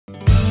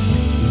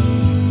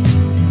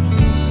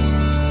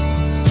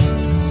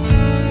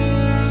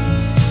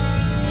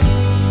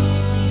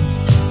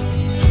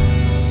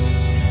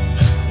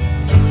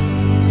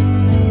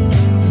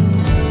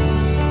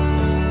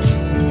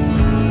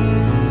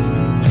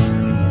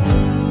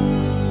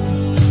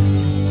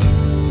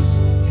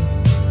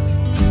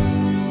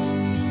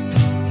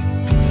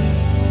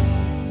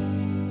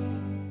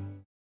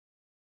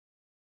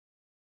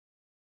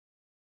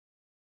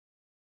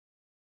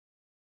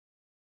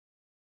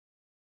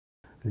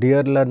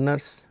Dear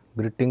learners,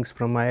 greetings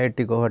from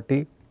IIT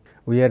Guwahati.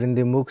 We are in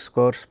the MOOCs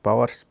course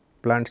Power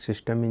Plant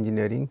System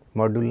Engineering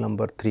module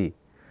number 3.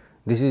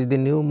 This is the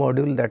new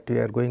module that we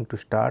are going to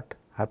start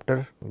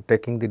after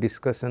taking the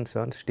discussions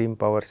on steam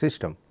power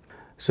system.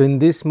 So, in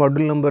this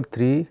module number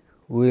 3,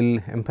 we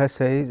will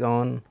emphasize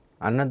on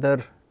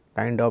another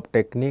kind of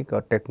technique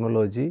or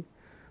technology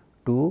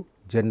to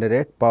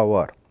generate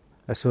power.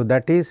 So,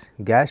 that is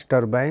gas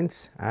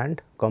turbines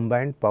and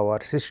combined power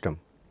system.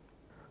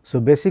 So,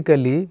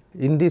 basically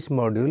in this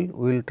module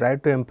we will try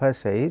to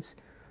emphasize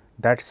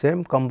that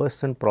same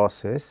combustion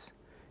process,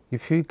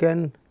 if you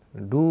can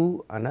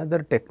do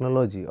another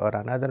technology or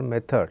another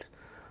method,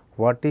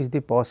 what is the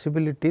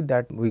possibility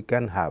that we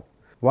can have.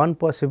 One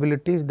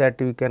possibility is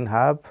that we can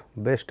have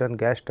based on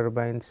gas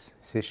turbines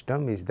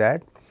system is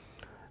that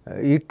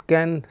it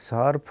can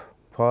serve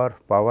for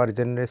power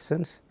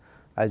generations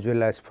as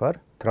well as for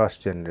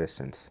thrust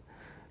generations.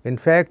 In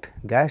fact,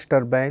 gas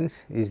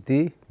turbines is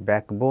the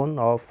backbone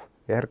of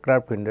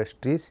aircraft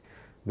industries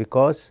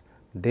because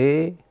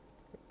they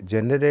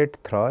generate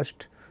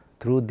thrust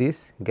through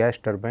this gas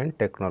turbine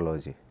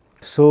technology.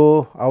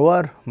 So,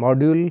 our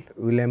module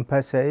will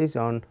emphasize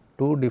on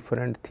two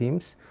different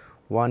themes.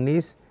 One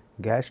is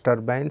gas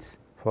turbines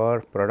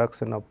for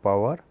production of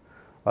power,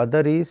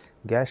 other is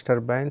gas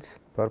turbines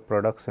for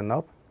production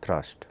of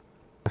thrust.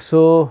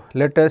 So,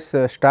 let us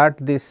start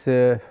this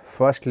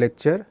first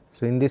lecture.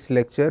 So, in this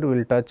lecture we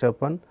will touch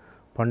upon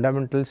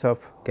fundamentals of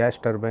gas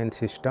turbine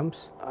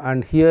systems,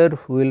 and here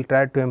we will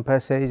try to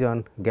emphasize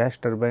on gas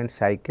turbine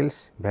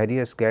cycles,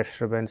 various gas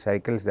turbine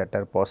cycles that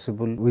are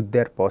possible with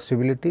their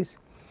possibilities.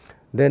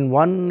 Then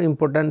one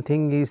important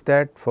thing is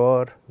that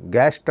for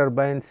gas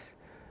turbines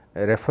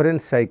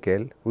reference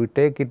cycle, we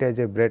take it as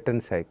a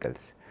Brayton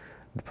cycles.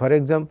 For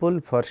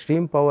example, for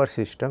steam power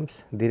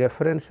systems, the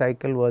reference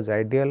cycle was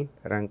ideal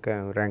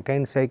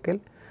Rankine cycle.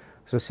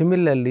 So,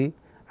 similarly,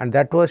 and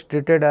that was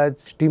treated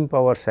as steam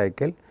power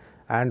cycle,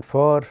 and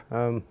for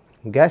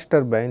gas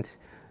turbines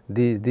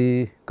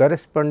the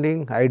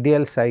corresponding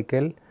ideal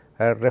cycle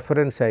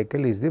reference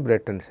cycle is the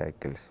Brayton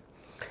cycles.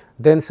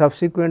 Then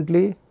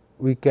subsequently,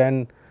 we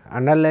can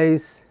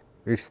analyze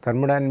its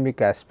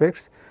thermodynamic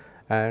aspects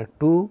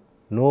to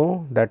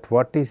know that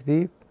what is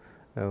the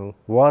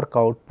work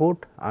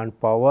output and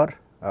power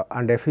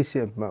and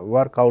efficient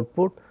work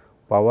output,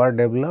 power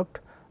developed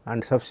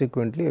and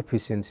subsequently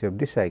efficiency of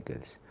the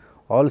cycles.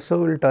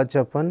 Also, we will touch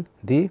upon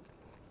the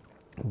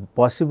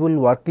possible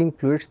working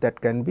fluids that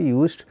can be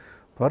used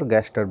for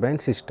gas turbine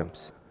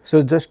systems.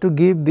 So, just to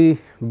give the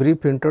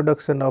brief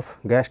introduction of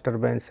gas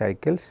turbine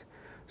cycles.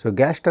 So,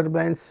 gas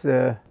turbines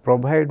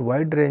provide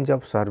wide range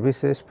of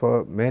services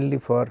for mainly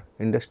for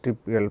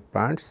industrial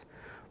plants,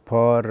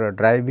 for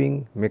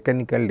driving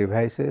mechanical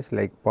devices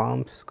like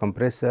pumps,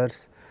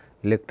 compressors,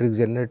 electric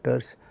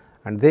generators,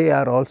 and they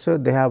have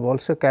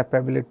also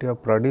capability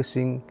of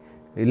producing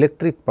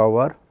electric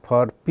power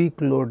for peak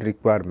load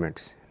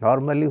requirements.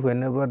 Normally,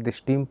 whenever the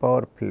steam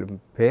power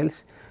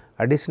fails,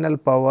 additional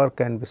power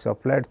can be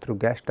supplied through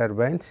gas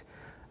turbines,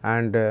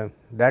 and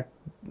that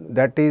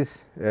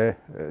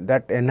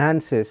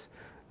enhances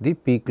the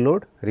peak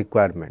load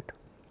requirement.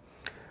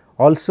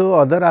 Also,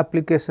 other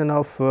application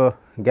of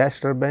gas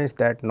turbines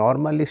that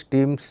normally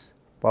steam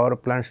power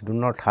plants do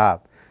not have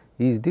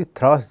is the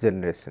thrust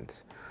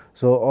generations.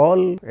 So,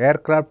 all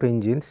aircraft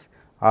engines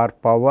are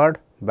powered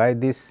by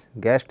this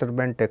gas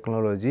turbine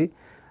technology,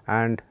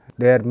 and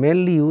they are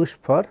mainly used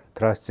for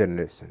thrust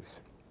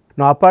generations.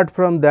 Now, apart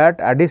from that,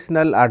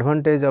 additional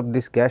advantage of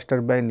this gas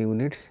turbine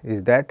units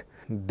is that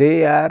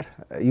they are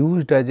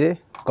used as a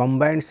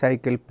combined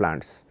cycle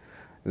plants.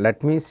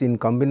 That means, in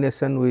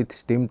combination with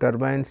steam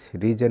turbines,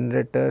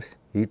 regenerators,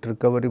 heat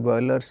recovery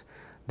boilers,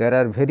 there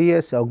are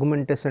various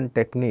augmentation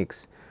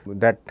techniques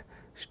that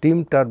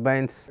steam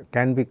turbines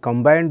can be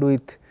combined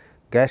with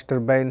gas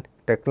turbine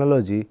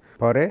technology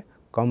for a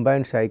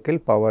combined cycle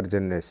power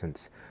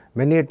generations.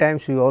 Many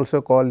times we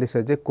also call this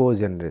as a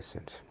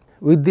co-generations.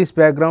 With this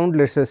background,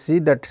 let us see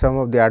that some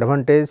of the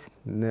advantage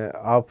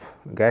of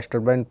gas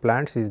turbine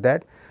plants is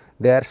that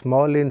they are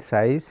small in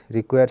size,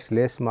 requires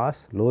less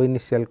mass, low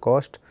initial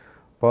cost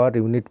per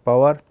unit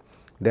power.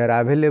 They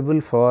are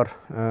available for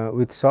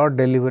with short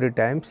delivery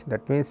times.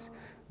 That means,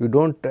 you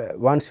do not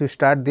once you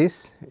start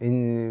this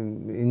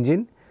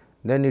engine,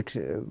 then it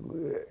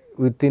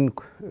within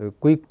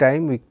quick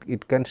time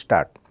it can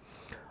start,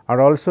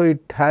 and also it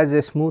has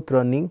a smooth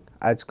running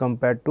as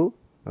compared to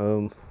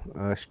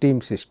steam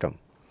system.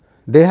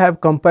 They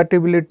have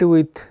compatibility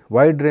with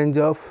wide range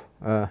of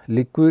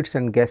liquids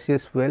and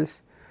gaseous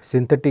fuels,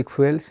 synthetic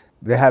fuels.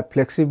 They have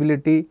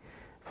flexibility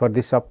for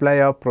the supply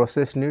of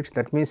process needs.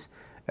 That means,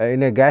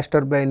 in a gas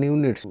turbine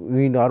units,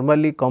 we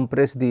normally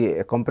compress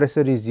the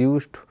compressor is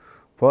used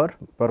for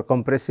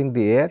compressing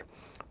the air,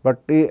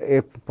 but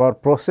if for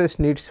process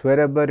needs,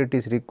 wherever it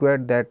is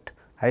required that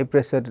high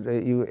pressure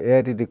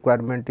air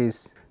requirement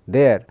is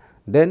there,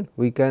 then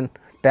we can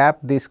tap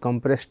this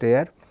compressed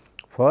air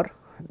for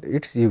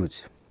its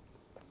use.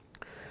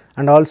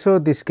 And also,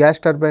 these gas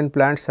turbine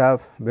plants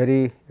have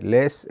very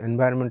less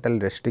environmental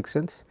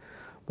restrictions.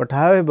 But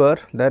however,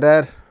 there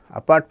are,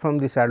 apart from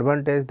this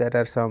advantage, there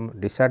are some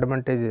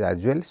disadvantages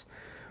as well,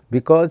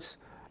 because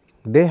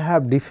they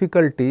have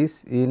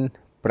difficulties in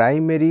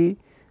primary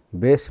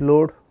base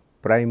load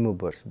prime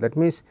movers. That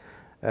means,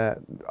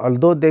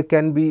 although they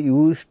can be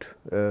used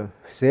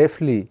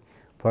safely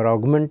for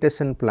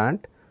augmentation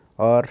plant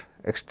or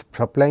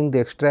supplying the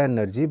extra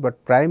energy,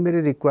 but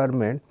primary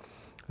requirement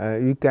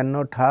you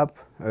cannot have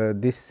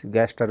this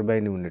gas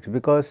turbine unit,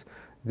 because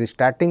the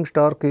starting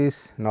torque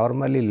is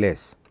normally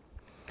less.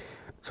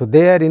 So,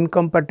 they are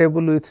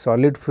incompatible with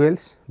solid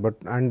fuels, but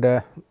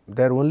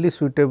they are only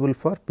suitable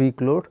for peak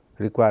load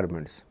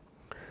requirements.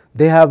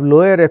 They have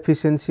lower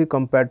efficiency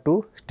compared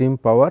to steam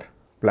power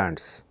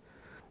plants,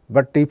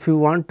 but if you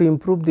want to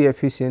improve the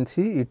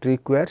efficiency, it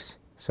requires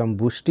some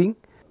boosting.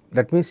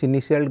 That means,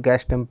 initial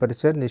gas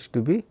temperature needs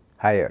to be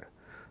higher.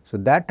 So,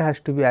 that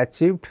has to be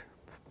achieved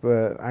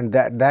and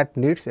that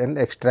needs an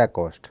extra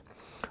cost.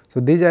 So,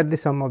 these are the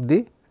some of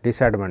the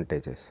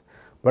disadvantages,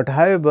 but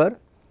however,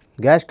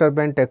 gas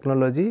turbine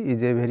technology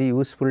is a very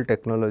useful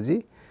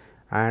technology,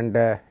 and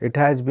it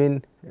has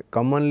been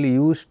commonly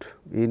used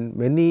in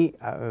many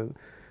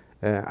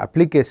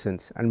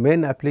applications, and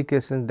main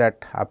applications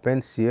that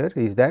happens here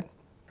is that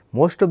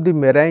most of the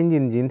marine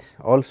engines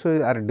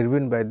also are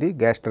driven by the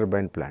gas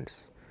turbine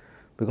plants,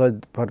 because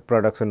for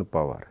production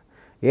power.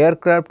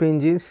 Aircraft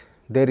engines,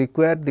 they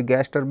require the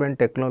gas turbine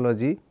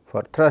technology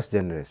for thrust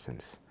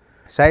generations.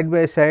 Side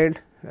by side,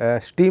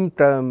 steam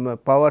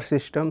power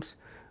systems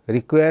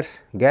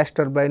requires gas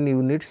turbine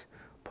units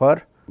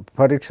for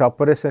its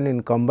operation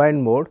in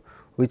combined mode,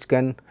 which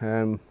can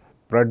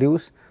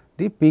produce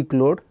the peak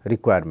load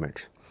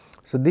requirements.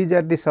 So, these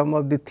are the some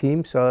of the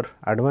themes or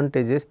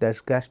advantages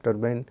that gas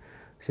turbine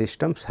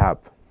systems have.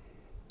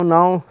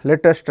 Now,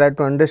 let us try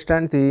to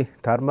understand the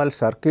thermal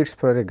circuits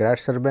for a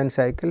gas turbine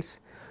cycles.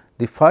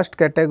 The first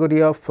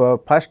category of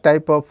first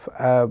type of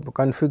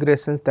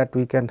configurations that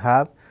we can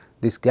have,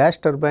 this gas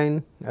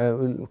turbine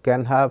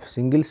can have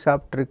single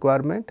shaft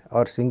requirement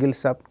or single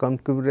shaft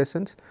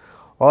configurations,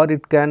 or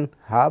it can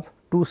have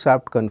two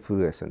shaft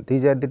configuration.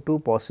 These are the two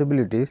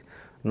possibilities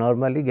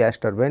normally gas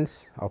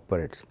turbines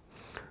operates.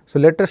 So,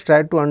 let us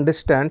try to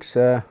understand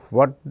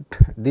what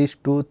these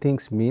two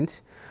things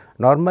means.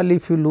 Normally,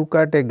 if you look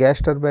at a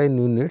gas turbine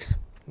units,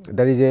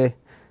 there is a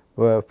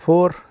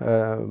four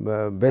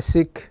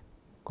basic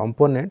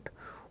component.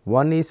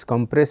 One is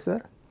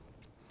compressor,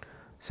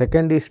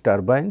 second is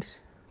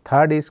turbines,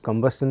 third is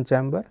combustion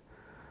chamber,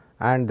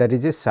 and there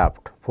is a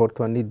shaft, fourth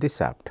one is the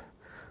shaft.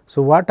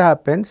 So, what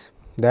happens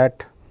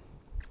that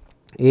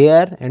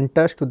air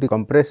enters to the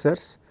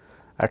compressors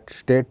at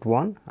state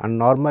 1, and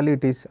normally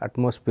it is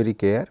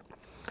atmospheric air.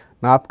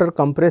 Now, after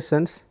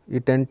compressions,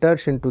 it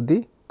enters into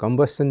the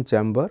combustion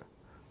chamber,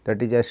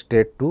 that is at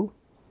state 2,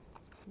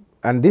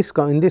 and this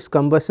in this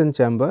combustion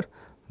chamber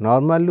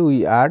normally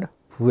we add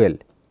fuel.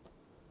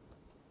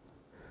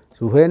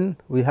 So, when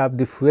we have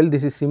the fuel,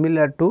 this is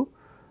similar to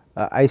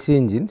IC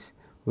engines,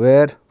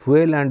 where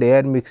fuel and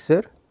air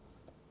mixture,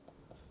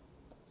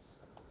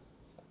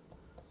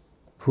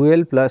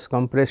 fuel plus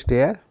compressed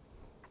air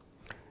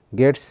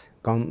gets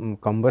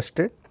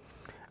combusted,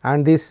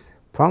 and this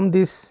from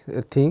these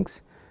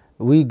things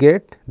we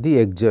get the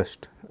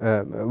exhaust,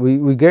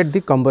 we get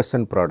the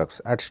combustion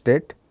products at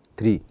state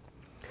 3.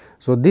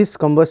 So, these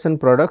combustion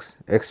products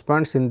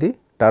expands in the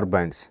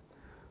turbines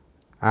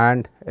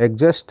and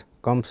exhaust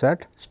comes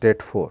at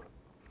state 4.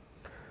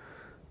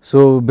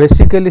 So,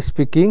 basically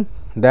speaking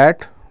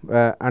that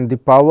and the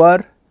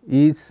power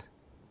is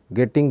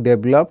getting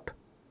developed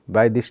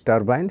by these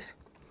turbines.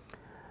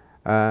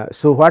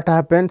 So, what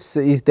happens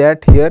is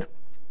that here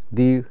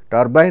the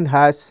turbine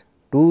has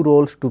two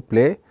roles to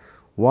play.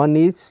 One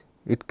is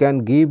it can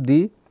give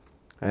the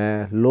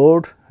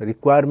load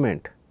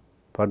requirement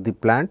for the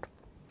plant.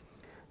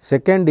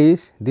 Second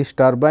is this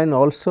turbine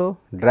also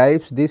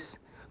drives this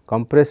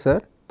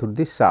compressor through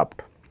the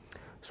shaft.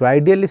 So,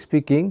 ideally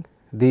speaking,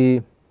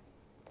 the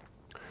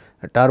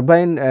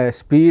turbine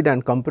speed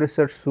and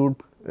compressor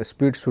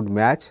speed should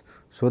match,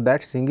 so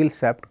that single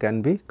shaft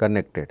can be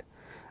connected,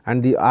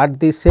 and at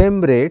the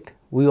same rate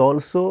we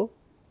also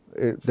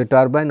the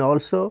turbine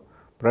also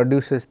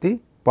produces the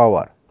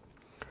power.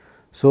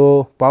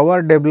 So,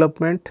 power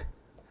development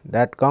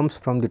that comes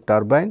from the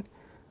turbine,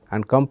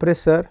 and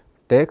compressor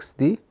takes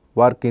the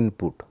work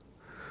input.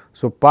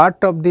 So,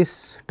 part of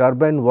this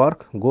turbine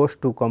work goes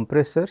to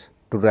compressors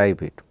to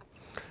drive it,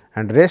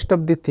 and rest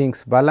of the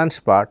things, balance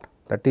part,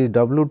 that is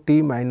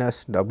Wt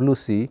minus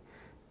Wc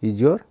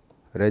is your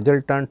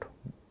resultant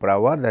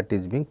power that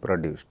is being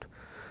produced.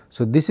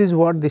 So, this is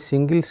what the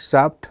single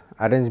shaft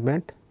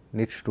arrangement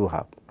needs to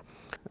have,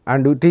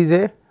 and it is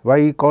a why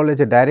we call it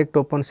a direct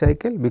open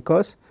cycle,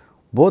 because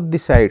both the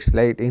sides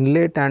like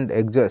inlet and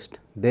exhaust,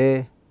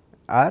 they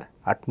are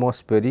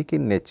atmospheric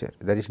in nature.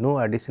 There is no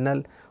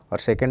additional or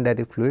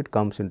secondary fluid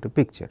comes into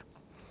picture.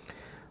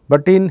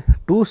 But in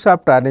two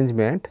shaft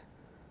arrangement,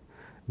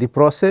 the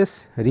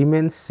process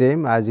remains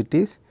same as it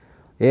is.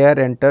 Air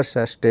enters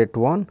at state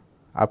 1,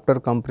 after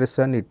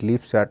compression it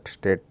leaves at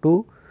state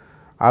 2,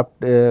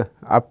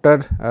 after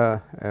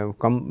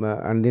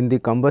and in the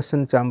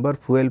combustion chamber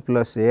fuel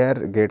plus air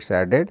gets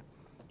added.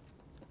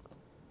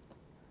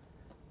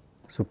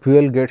 So,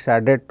 fuel gets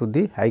added to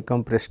the high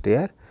compressed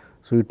air.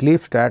 So, it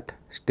leaves at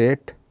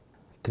state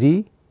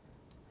 3.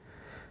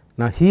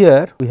 Now,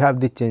 here we have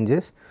the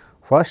changes.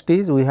 First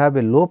is we have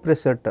a low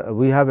pressure,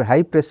 we have a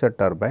high pressure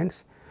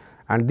turbines,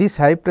 and this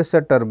high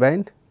pressure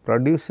turbine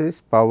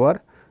produces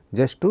power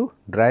just to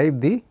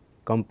drive the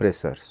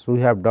compressors. So,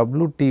 we have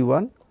W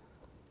T1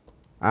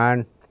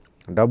 and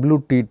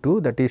W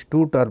T2, that is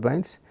 2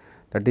 turbines,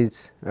 that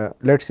is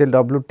let us say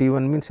W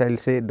T1 means I will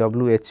say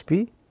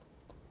WHP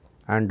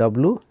and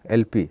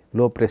WLP,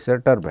 low pressure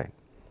turbine.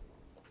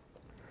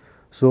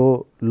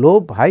 So,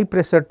 high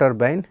pressure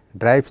turbine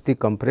drives the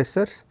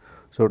compressors.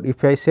 So,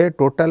 if I say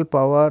total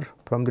power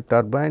from the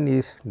turbine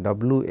is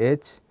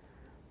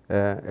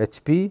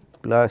HP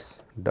plus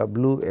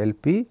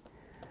WLP,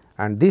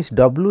 and this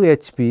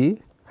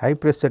WHP high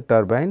pressure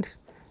turbine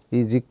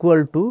is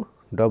equal to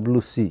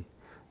WC.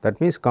 That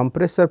means,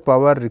 compressor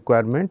power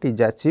requirement is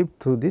achieved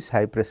through this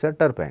high pressure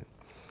turbine,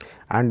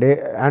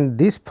 and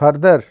this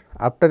further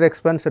after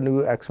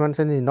expansion,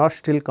 expansion is not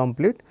still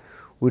complete.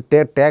 We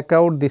take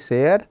out this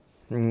air,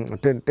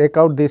 take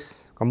out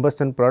this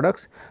combustion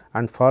products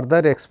and further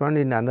expand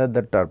in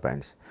another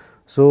turbines.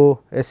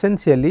 So,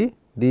 essentially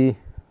the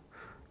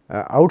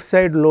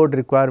outside load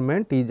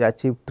requirement is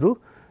achieved through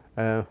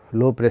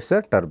low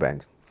pressure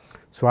turbines.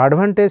 So,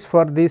 advantage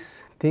for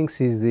these things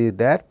is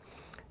that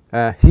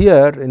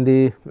here in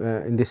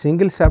the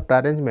single shaft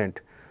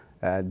arrangement,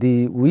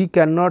 we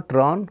cannot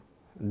run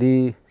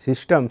the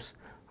systems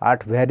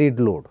at varied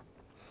load,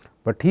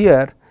 but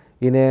here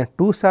in a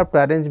 2 shaft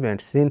arrangement,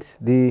 since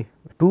the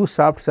 2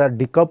 shafts are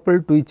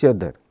decoupled to each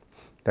other,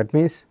 that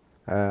means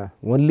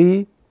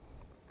only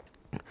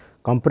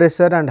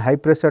compressor and high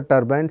pressure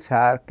turbines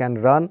can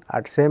run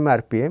at same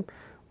RPM,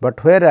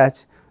 but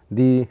whereas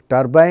the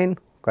turbine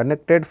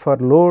connected for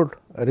load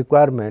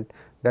requirement,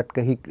 that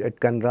it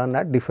can run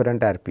at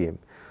different RPM.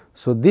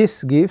 So,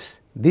 this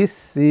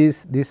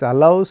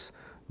allows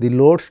the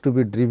loads to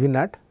be driven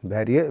at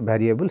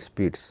variable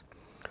speeds.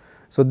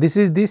 So, this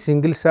is the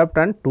single shaft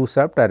and 2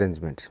 shaft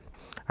arrangements,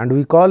 and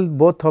we call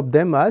both of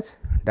them as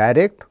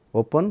direct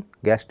open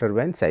gas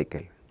turbine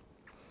cycle.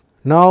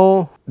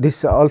 Now,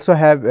 this also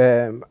have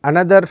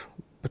another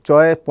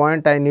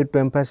point I need to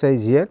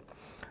emphasize here,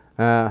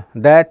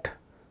 that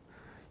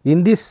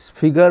in this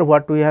figure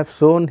what we have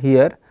shown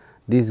here,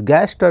 these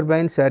gas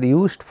turbines are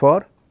used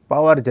for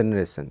power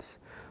generations,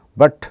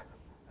 but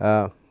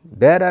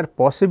there are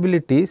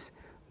possibilities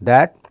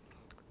that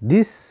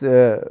this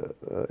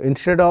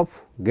instead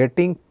of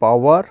getting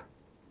power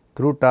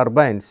through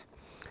turbines,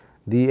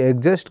 the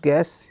exhaust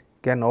gas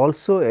can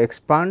also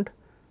expand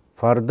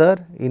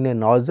further in a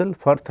nozzle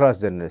for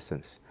thrust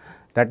generations.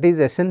 That is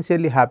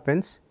essentially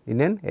happens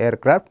in an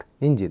aircraft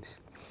engines.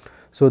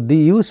 So, the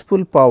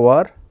useful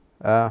power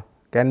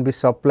can be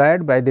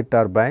supplied by the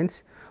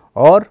turbines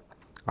or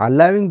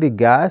allowing the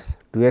gas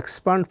to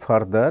expand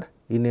further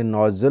in a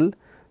nozzle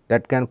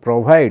that can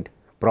provide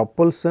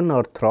propulsion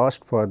or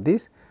thrust for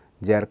these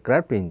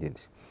aircraft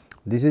engines.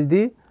 This is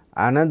the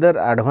another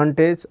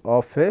advantage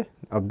of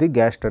the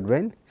gas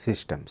turbine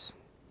systems.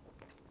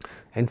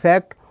 In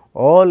fact,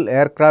 all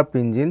aircraft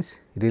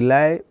engines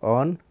rely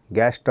on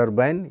gas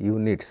turbine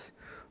units.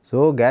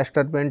 So, gas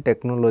turbine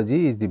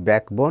technology is the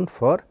backbone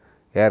for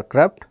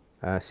aircraft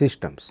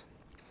systems,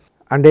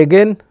 and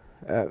again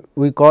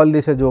we call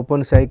this as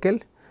open cycle,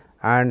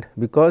 and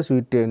because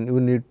we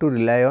need to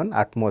rely on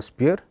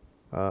atmospheric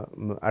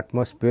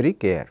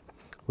air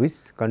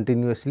which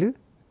continuously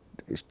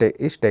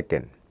is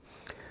taken,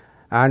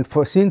 and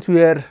since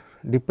we are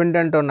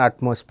dependent on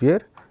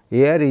atmosphere,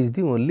 air is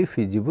the only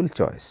feasible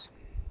choice.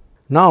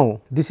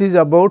 Now, this is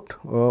about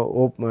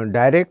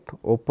direct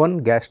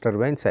open gas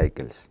turbine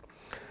cycles.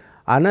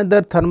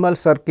 Another thermal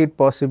circuit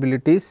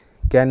possibilities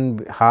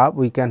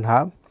we can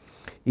have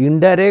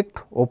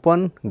indirect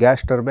open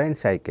gas turbine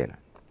cycle.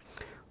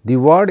 The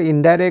word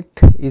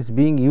indirect is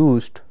being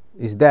used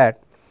is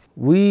that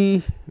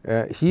we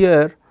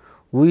here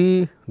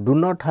we do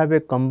not have a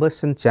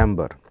combustion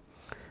chamber,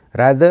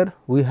 rather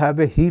we have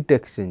a heat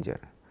exchanger.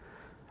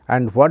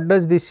 And what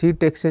does this heat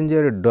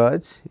exchanger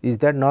does is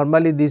that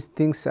normally these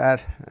things are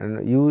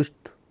used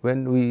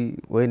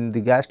when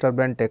the gas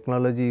turbine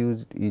technology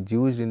is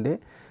used in the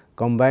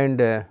combined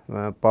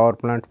power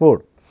plant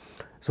board.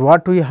 So,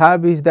 what we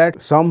have is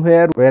that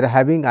somewhere we are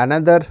having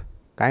another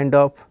kind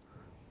of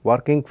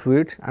working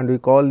fluid, and we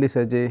call this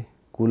as a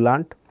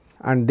coolant,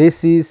 and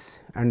this is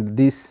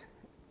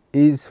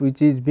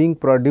which is being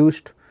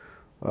produced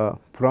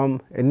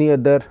from any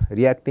other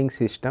reacting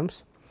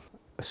systems.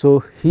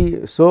 So,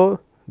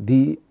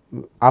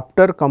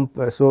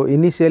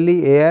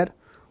 initially air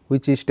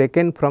which is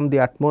taken from the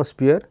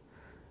atmosphere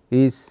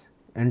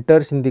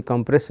enters in the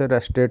compressor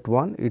as state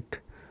 1,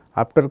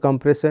 after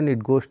compression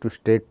it goes to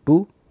state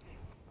 2.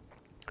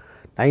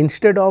 Now,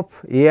 instead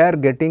of air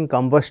getting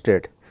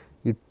combusted,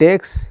 it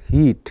takes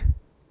heat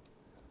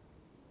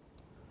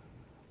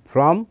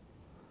from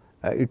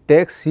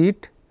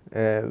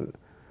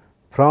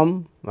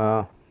from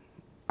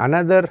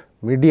another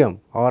medium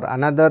or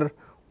another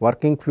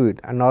working fluid,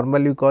 and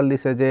normally we call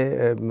this as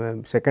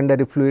a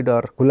secondary fluid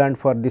or coolant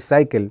for this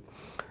cycle,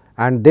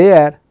 and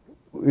there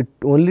it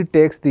only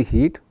takes the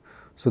heat.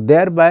 So,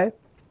 thereby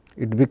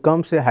it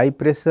becomes a high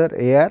pressure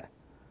air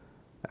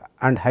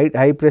and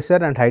high pressure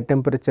and high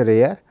temperature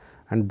air,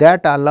 and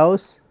that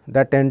allows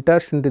that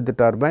enters into the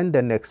turbine,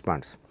 then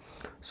expands.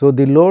 So,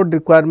 the load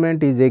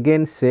requirement is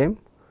again same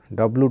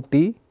W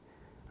T,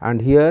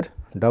 and here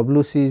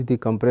W C is the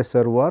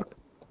compressor work.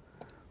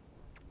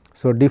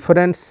 So,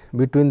 difference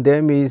between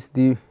them is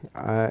the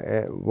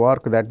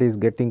work that is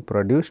getting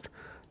produced,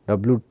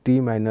 W T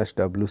minus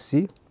W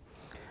C,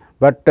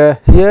 but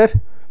here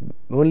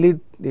only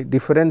the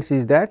difference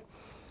is that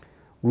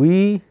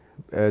we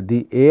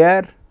the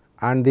air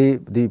and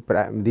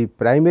the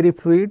primary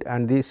fluid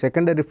and the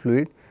secondary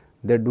fluid,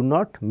 they do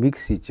not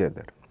mix each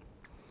other,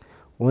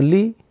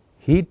 only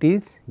heat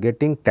is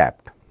getting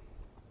tapped.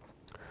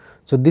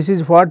 So, this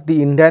is what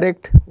the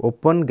indirect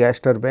open gas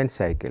turbine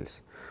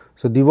cycles.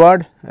 So, the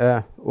word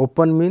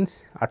open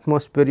means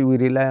atmospheric, we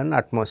rely on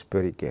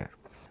atmospheric air.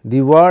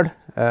 The word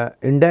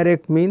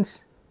indirect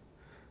means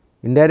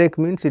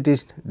it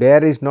is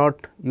air is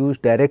not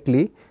used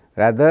directly,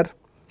 rather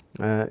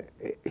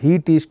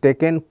heat is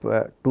taken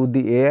to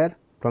the air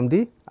from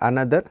the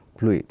another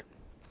fluid.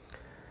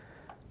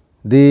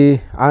 The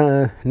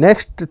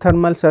next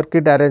thermal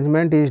circuit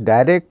arrangement is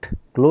direct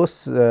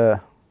closed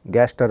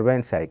gas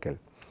turbine cycle.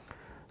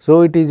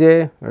 So, it is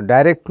a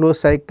direct closed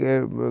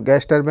cycle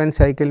gas turbine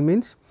cycle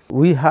means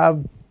we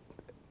have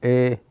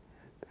a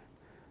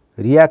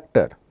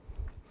reactor.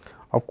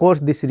 Of course,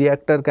 this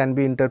reactor can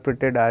be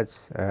interpreted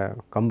as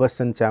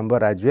combustion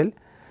chamber as well.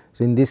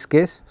 So, in this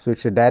case, so it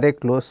is a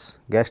direct closed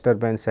gas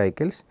turbine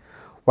cycles.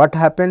 What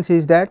happens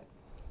is that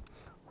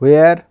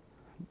where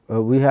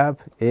we have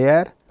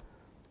air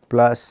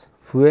plus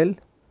fuel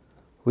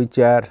which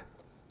are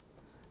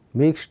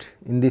mixed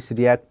in this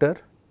reactor,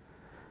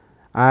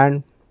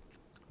 and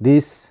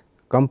this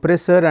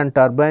compressor and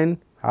turbine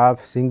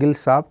have single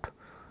shaft,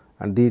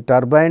 and the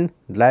turbine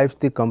drives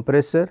the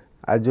compressor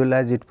as well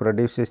as it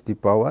produces the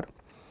power.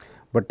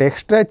 But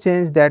extra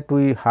change that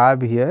we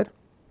have here,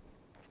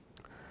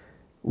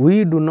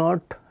 we do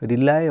not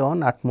rely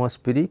on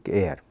atmospheric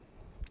air.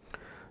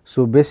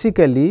 So,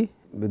 basically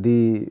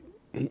the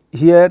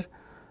here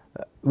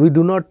we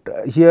do not,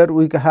 here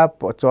we have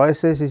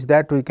choices is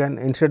that we can,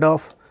 instead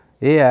of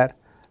air,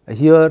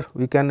 here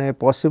we can a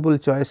possible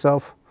choice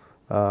of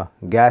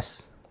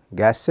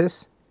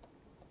gases,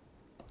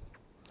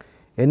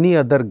 any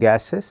other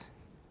gases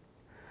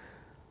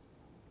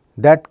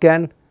that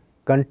can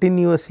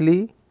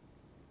continuously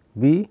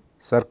be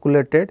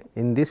circulated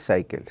in these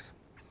cycles.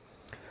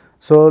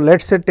 So, let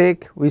us say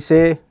we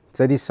say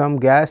there is some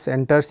gas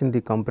enters in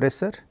the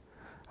compressor.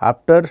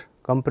 After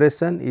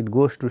compression it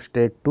goes to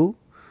state 2,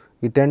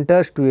 it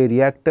enters to a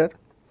reactor,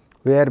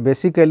 where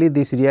basically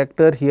this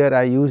reactor, here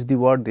I use the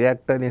word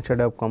reactor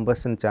instead of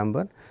combustion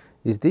chamber,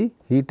 is the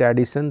heat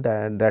addition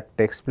that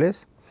takes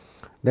place.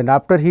 Then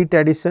after heat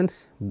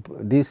additions,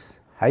 this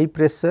high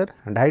pressure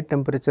and high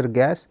temperature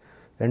gas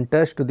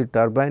enters to the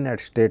turbine at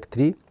state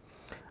 3,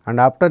 and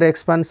after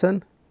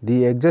expansion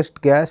the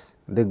exhaust gas,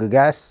 the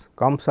gas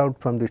comes out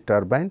from the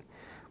turbine,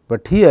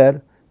 but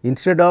here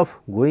instead of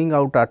going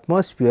out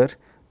atmosphere,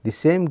 the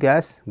same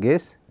gas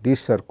gets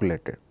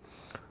recirculated.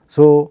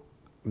 So,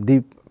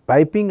 the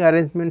piping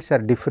arrangements are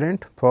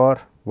different, for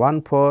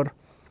one for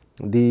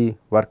the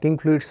working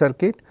fluid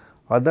circuit,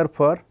 other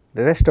for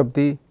the rest of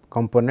the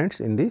components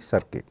in the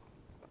circuit.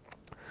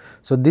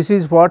 So, this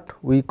is what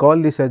we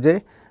call this as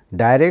a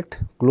direct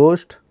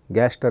closed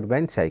gas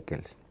turbine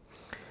cycles.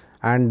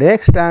 And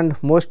next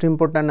and most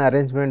important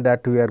arrangement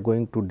that we are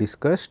going to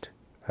discuss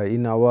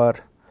in our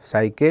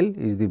cycle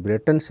is the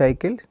Brayton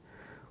cycle.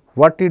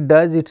 What it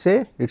does, it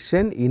is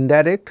an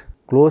indirect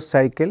closed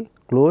cycle,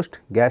 closed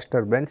gas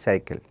turbine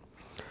cycle.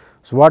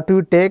 So, what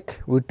we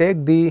take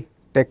the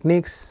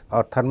techniques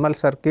or thermal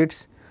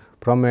circuits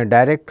from a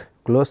direct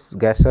closed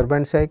gas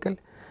turbine cycle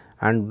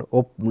and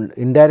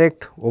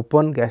indirect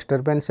open gas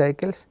turbine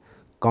cycles,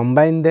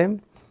 combine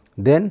them,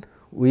 then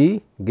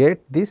we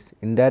get this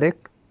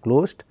indirect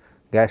closed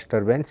gas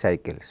turbine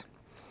cycles.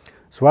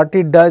 So, what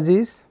it does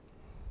is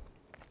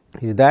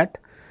that,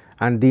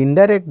 and the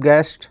indirect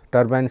gas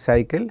turbine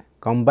cycle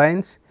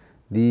combines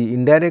the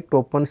indirect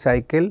open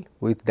cycle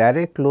with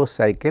direct closed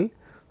cycle,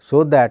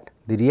 so that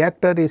the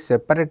reactor is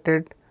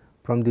separated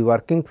from the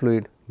working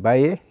fluid by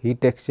a heat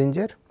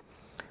exchanger,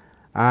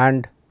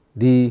 and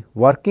the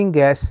working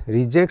gas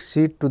rejects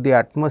it to the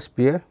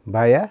atmosphere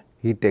via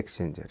heat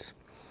exchangers.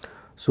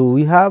 So,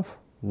 we have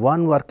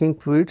one working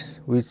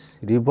fluids which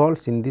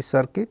revolves in this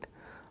circuit,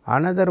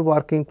 another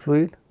working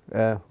fluid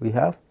we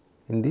have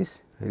in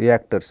this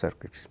reactor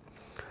circuits.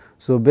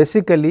 So,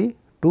 basically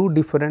two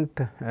different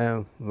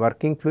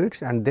working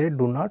fluids, and they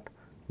do not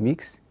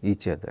mix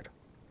each other,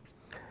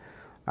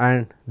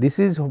 and this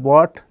is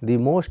what the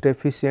most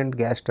efficient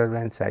gas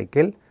turbine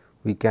cycle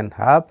we can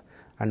have.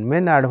 And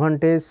main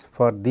advantage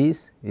for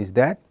this is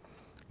that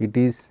it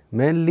is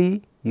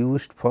mainly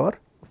used for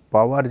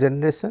power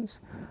generations.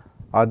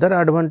 Other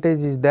advantage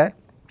is that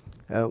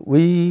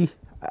we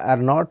are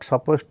not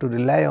supposed to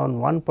rely on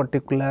one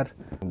particular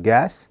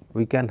gas,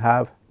 we can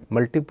have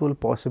multiple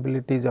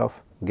possibilities of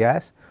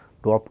gas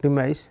to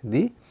optimize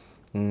the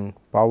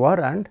power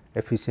and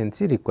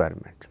efficiency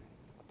requirement.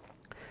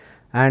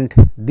 And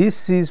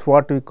this is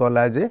what we call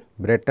as a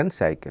Brayton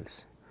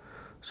cycles.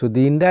 So,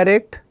 the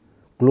indirect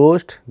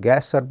closed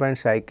gas turbine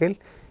cycle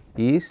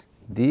is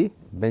the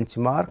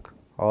benchmark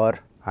or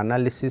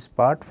analysis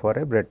part for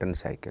a Brayton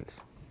cycles.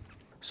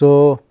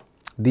 So,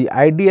 the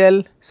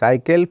ideal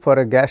cycle for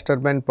a gas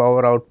turbine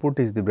power output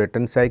is the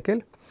Brayton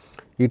cycle.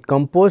 It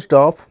composed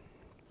of,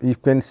 you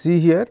can see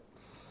here,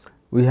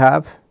 we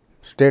have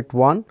state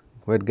 1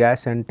 where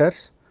gas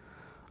enters,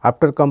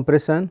 after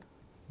compression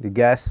the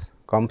gas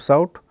comes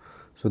out.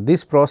 So,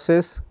 this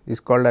process is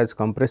called as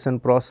compression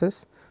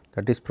process,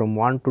 that is from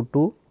 1 to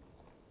 2.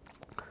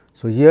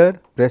 So, here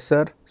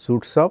pressure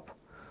shoots up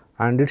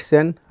and it is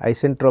an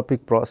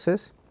isentropic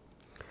process.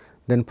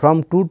 Then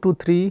from 2 to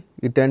 3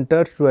 it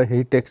enters to a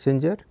heat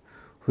exchanger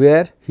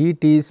where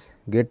heat is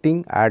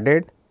getting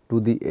added to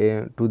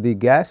the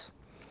gas,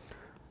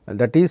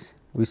 that is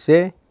we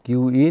say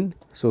Q in.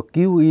 So,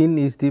 Q in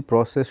is the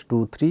process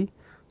 2 3.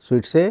 So,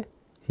 it is a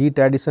heat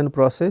addition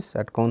process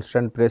at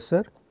constant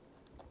pressure,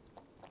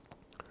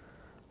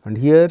 and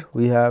here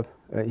we have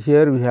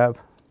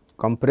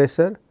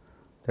compressor,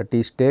 that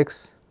is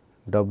takes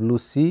W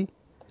c.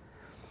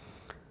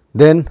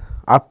 Then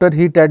after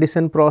heat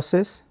addition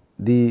process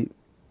the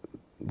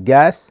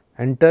gas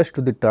enters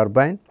to the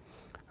turbine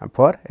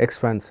for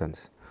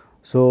expansions.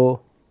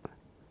 So,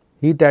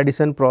 heat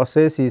addition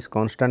process is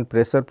constant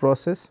pressure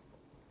process.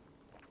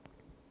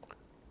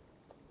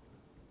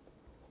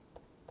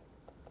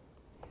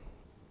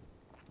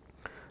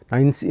 Now,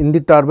 in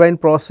the turbine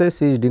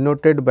process is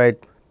denoted by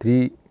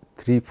 3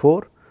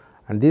 4,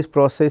 and this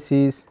process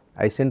is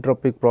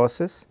isentropic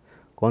process,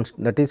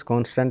 that is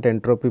constant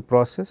entropy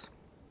process,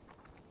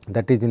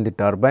 that is in the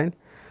turbine,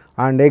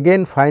 and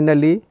again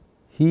finally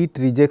heat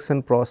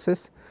rejection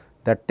process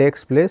that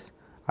takes place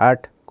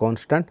at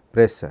constant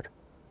pressure.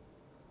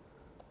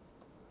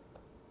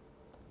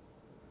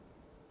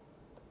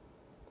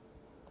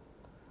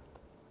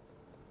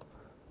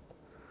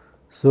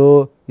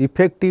 So,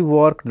 effective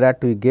work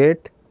that we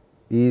get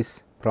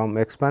is from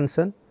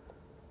expansion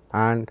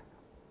and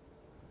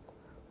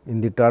in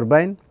the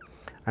turbine,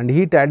 and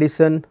heat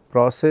addition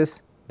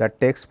process that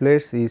takes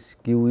place is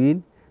Q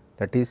in,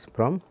 that is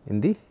from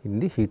in the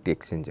heat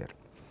exchanger.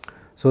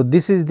 So,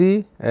 this is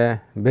the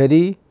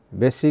very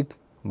basic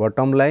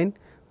bottom line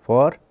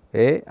for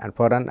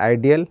an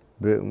ideal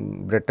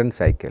Brayton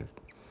cycle,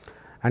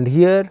 and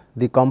here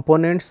the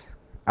components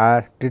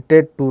are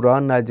treated to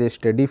run as a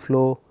steady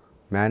flow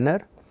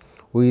manner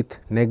with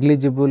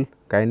negligible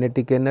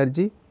kinetic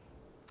energy,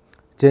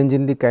 change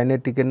in the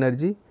kinetic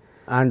energy,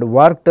 and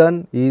work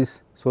done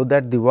is so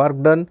that the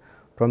work done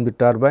from the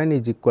turbine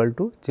is equal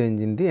to change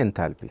in the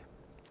enthalpy.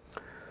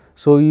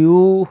 So,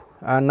 you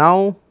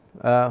now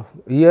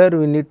here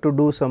we need to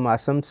do some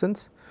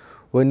assumptions.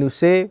 When you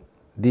say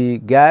the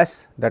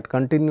gas that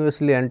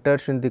continuously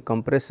enters in the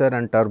compressor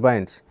and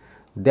turbines,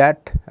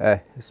 that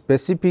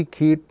specific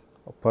heat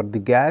for the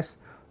gas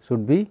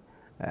should be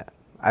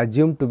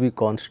assumed to be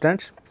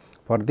constant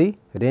for the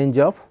range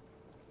of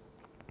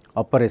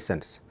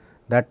operations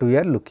that we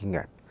are looking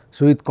at.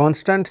 So, with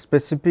constant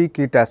specific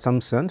heat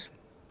assumptions,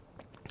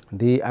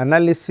 the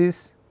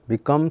analysis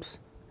becomes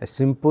a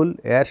simple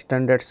air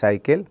standard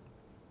cycle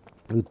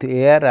with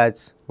air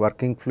as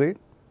working fluid.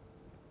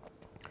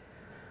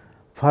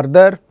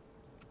 Further,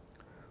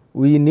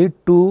 we need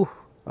to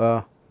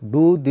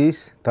do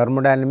this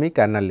thermodynamic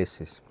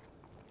analysis.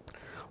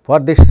 For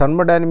this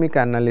thermodynamic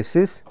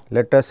analysis,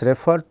 let us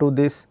refer to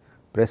this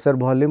pressure,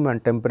 volume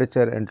and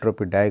temperature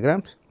entropy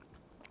diagrams.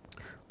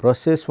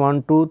 Process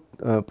 1 to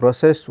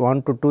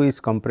 2 is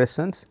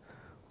compressions,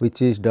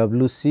 which is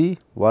W c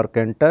work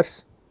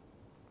enters.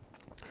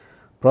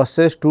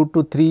 Process 2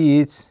 to 3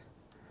 is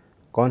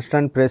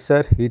constant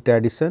pressure heat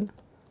addition.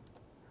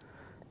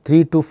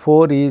 3 to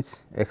 4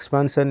 is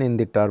expansion in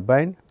the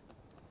turbine.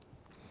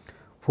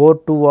 4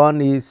 to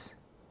 1 is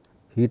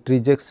heat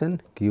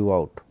rejection Q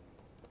out.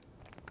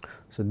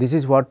 So, this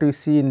is what we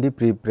see in the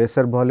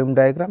pressure volume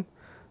diagram.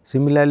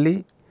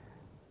 Similarly,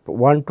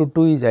 1 to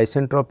 2 is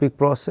isentropic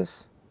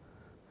process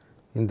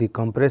in the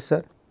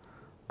compressor,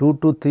 2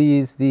 to 3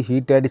 is the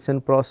heat addition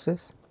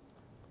process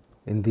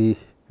in the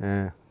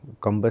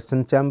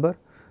combustion chamber,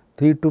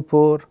 3 to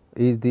 4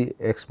 is the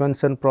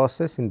expansion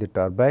process in the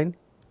turbine,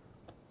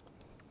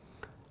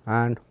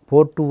 and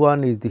 4 to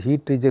 1 is the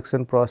heat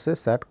rejection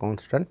process at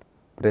constant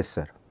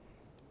pressure.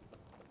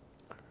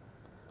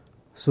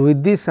 So,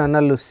 with this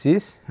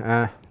analysis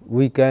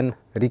we can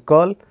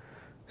recall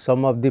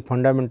some of the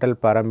fundamental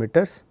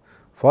parameters.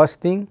 First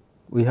thing,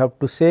 we have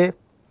to say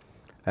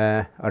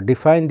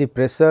define the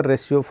pressure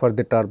ratio for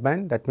the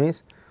turbine, that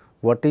means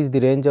what is the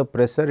range of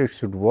pressure it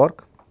should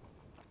work,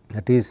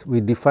 that is we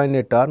define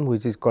a term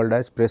which is called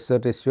as pressure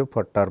ratio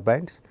for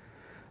turbines.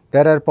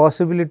 There are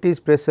possibilities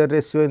pressure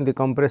ratio in the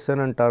compressor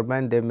and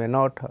turbine, they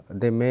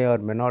may or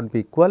may not be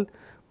equal,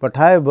 but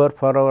however,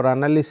 for our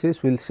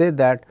analysis we will say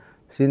that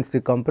since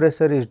the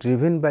compressor is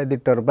driven by the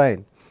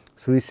turbine,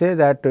 so we say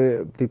that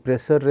the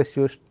pressure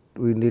ratios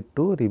we need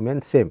to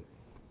remain same.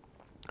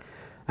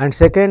 And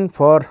second,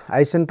 for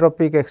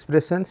isentropic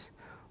expressions,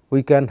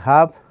 we can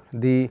have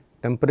the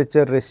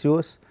temperature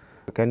ratios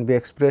can be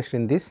expressed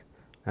in this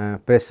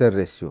pressure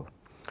ratio.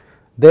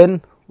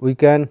 Then we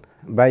can,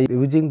 by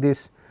using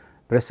this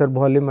pressure,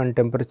 volume and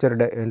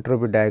temperature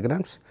entropy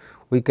diagrams,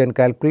 we can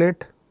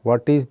calculate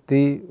what is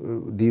the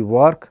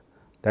work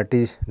that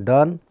is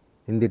done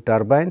in the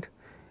turbine,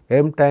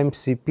 m times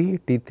Cp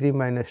T3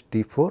 minus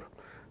T4,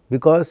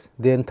 because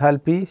the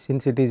enthalpy,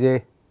 since it is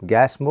a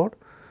gas mode,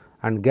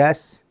 and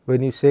gas,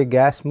 when you say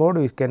gas mode,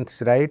 we can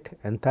write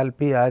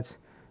enthalpy as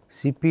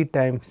Cp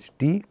times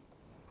T.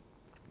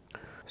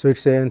 So, it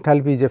is a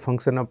enthalpy is a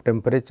function of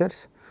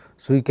temperatures.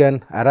 So, we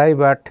can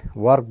arrive at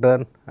work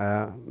done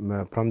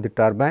from the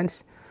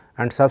turbines,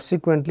 and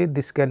subsequently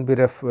this can be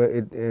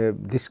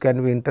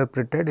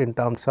interpreted in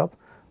terms of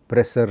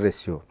pressure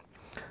ratio.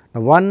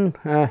 Now, one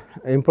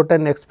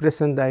important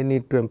expression that I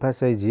need to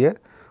emphasize here,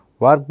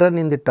 work done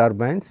in the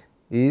turbines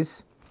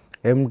is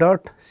m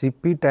dot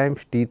Cp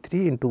times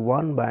T3 into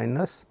 1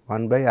 minus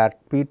 1 by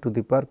Rp to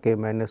the power k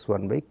minus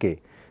 1 by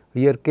k.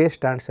 Here k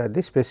stands as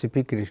the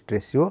specific heat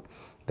ratio,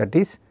 that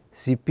is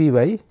Cp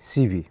by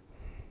Cv,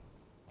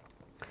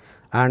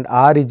 and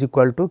R is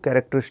equal to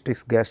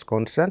characteristics gas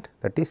constant,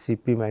 that is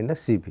Cp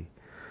minus Cv.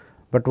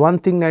 But one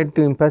thing I need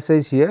to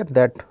emphasize here,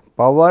 that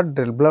power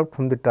developed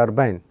from the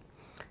turbine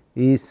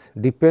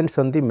depends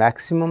on the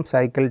maximum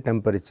cycle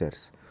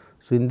temperatures.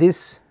 So, in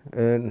this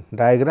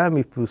diagram,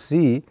 if you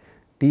see,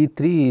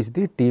 T3 is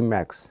the T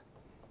max.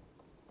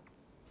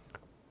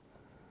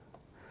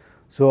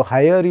 So,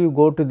 higher you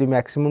go to the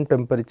maximum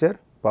temperature,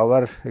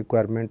 power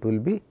requirement will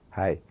be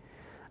high.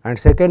 And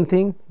second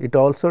thing, it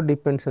also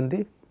depends on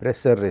the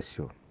pressure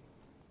ratio.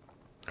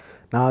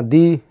 Now,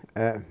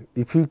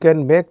 if you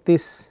can make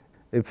this,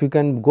 if you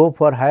can go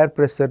for higher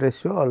pressure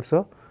ratio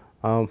also,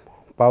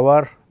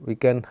 power we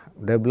can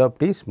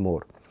develop is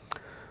more.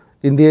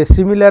 In the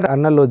similar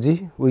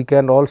analogy, we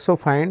can also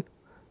find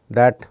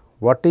that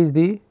what is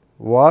the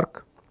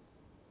work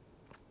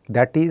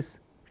that is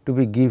to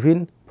be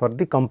given for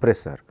the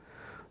compressor.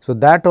 So,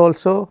 that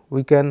also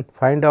we can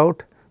find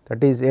out,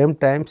 that is m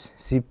times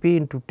Cp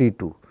into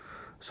T2.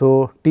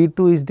 So,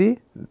 T2 is the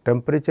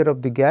temperature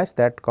of the gas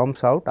that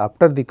comes out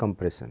after the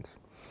compressions.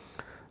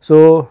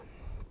 So,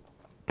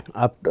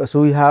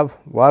 we have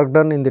work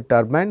done in the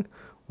turbine,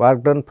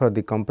 work done for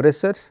the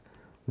compressors,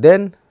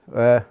 then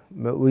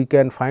we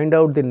can find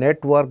out the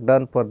net work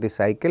done for the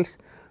cycles,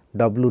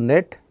 W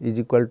net is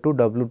equal to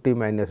Wt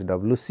minus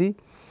Wc,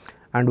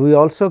 and we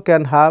also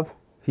can have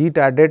heat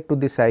added to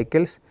the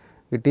cycles,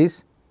 it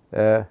is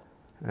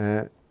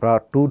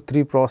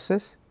 2-3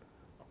 process,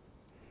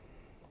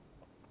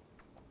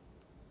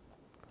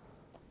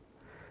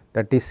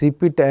 that is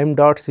Cp m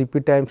dot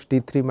Cp times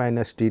T3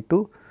 minus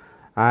T2,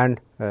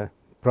 and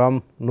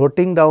from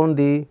noting down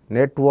the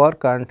net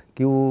work and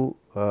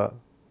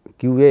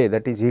QA,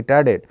 that is heat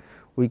added,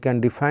 we can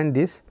define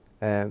this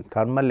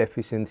thermal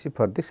efficiency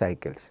for the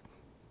cycles.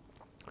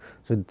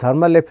 So, the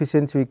thermal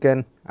efficiency we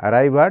can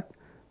arrive at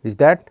is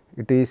that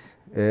it is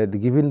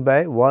given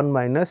by 1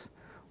 minus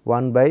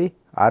 1 by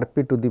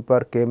Rp to the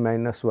power k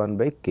minus 1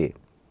 by k.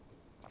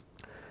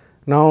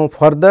 Now,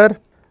 further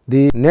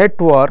the net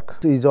work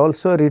is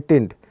also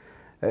written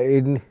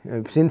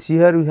since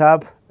here we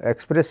have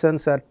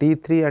expressions are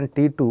T3 and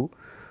T2.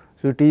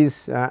 So, it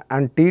is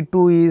and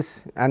T2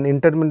 is an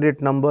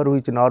intermediate number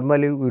which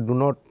normally we do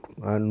not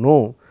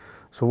know.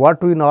 So,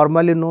 what we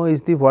normally know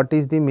is what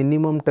is the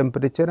minimum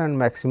temperature and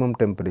maximum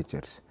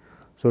temperatures.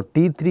 So,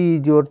 T3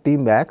 is your T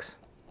max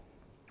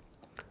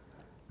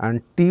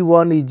and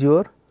T1 is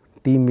your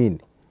T mean.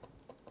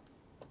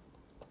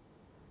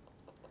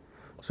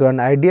 So, an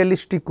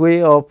idealistic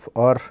way of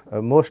or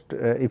most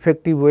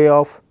effective way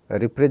of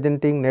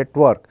representing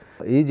network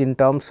is in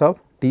terms of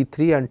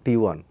T3 and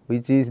T1,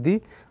 which is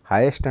the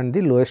highest and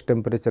the lowest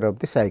temperature of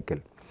the cycle,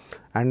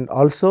 and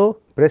also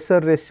pressure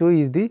ratio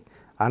is the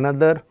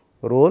another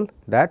role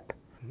that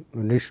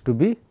needs to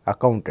be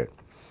accounted.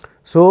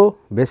 So,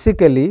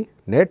 basically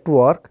net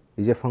work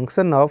is a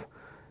function of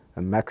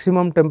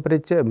maximum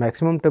temperature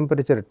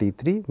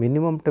T3,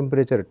 minimum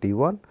temperature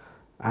T1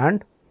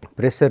 and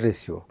pressure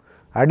ratio.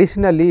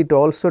 Additionally, it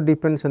also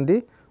depends on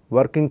the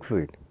working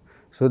fluid.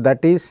 So,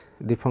 that is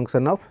the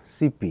function of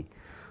Cp.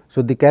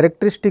 So, the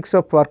characteristics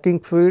of working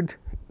fluid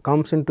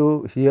comes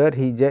into here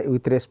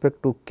with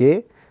respect to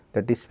K,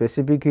 that is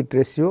specific heat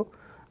ratio,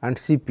 and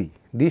Cp.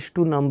 These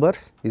two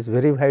numbers is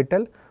very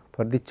vital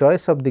for the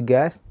choice of the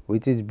gas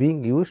which is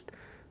being used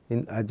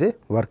as a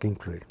working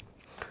fluid.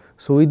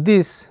 So, with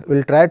this we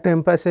will try to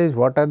emphasize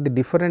what are the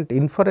different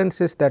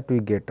inferences that we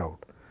get out.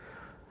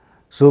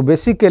 So,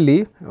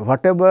 basically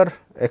whatever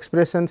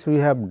expressions we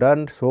have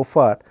done so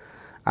far,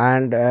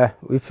 and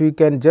if we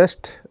can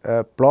just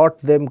plot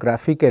them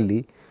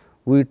graphically,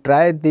 we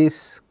try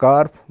this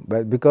curve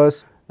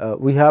because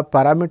we have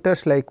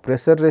parameters like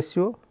pressure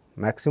ratio,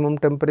 maximum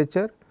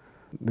temperature,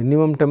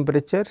 minimum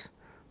temperatures,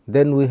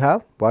 then we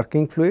have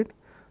working fluid.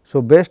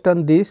 So, based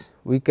on this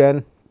we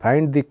can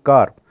find the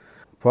curve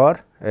for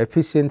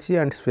efficiency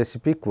and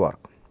specific work.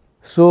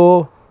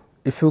 So,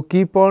 if you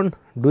keep on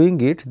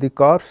doing it, the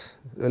curves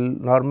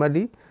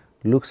normally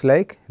looks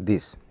like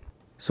this.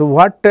 So,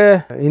 what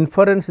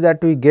inference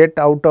that we get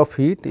out of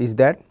it is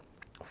that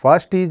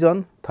first is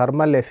on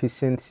thermal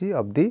efficiency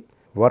of the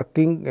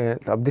working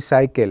of the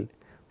cycle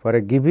for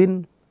a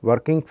given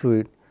working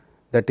fluid,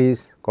 that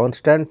is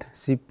constant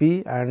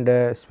Cp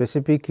and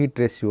specific heat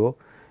ratio,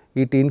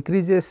 it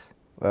increases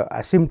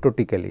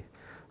asymptotically.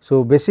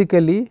 So,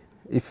 basically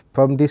if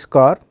from this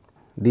curve,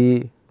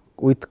 the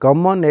with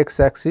common x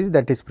axis,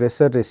 that is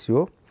pressure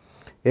ratio,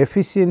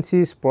 efficiency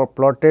is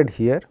plotted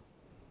here.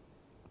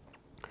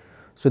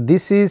 So,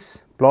 this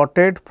is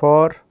plotted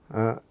for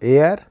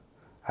air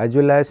as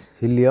well as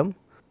helium.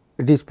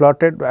 It is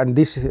plotted, and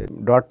this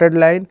dotted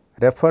line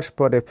refers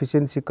for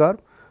efficiency curve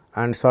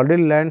and solid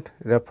line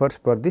refers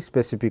for the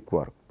specific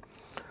work.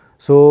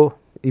 So,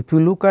 if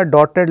you look at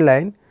dotted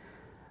line,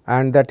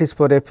 and that is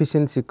for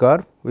efficiency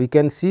curve, we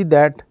can see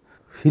that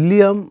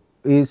helium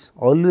is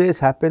always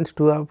happens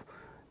to have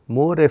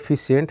more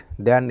efficient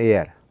than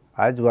air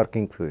as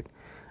working fluid,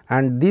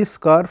 and this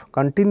curve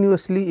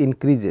continuously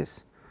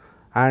increases,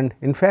 and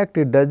in fact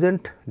it does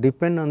not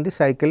depend on the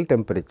cycle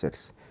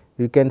temperatures.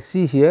 You can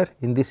see here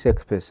in these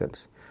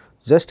expressions,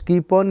 just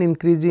keep on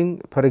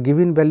increasing for a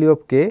given value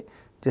of k,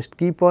 just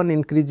keep on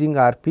increasing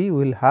Rp, we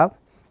will have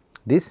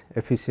this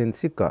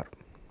efficiency curve.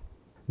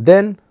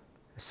 Then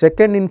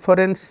second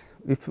inference,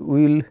 if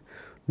we will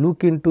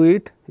look into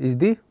it, is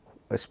the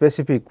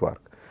specific work.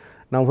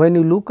 Now, when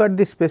you look at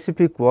the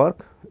specific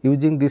work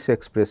using these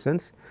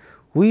expressions,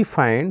 we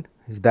find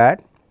is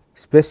that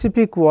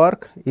specific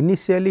work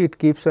initially it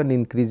keeps on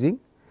increasing,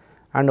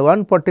 and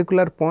one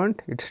particular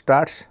point it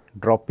starts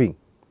dropping.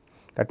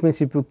 That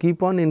means, if you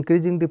keep on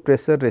increasing the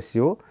pressure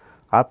ratio,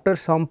 after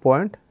some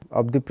point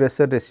of the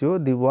pressure ratio,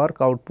 the work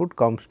output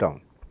comes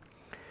down.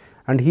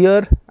 And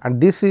here, and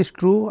this is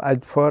true as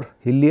for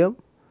helium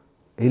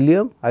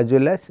as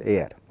well as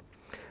air.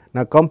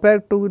 Now,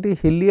 compared to the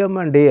helium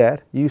and air,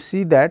 you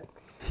see that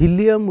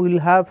helium will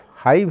have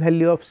high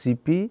value of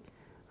Cp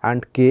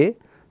and K.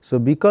 So,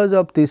 because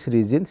of these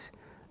reasons,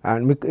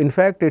 and in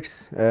fact, it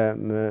is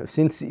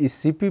since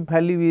its Cp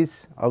value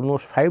is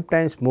almost 5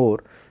 times more,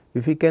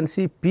 if you can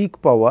see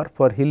peak power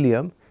for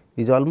helium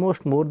is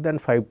almost more than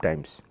 5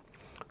 times.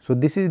 So,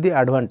 this is the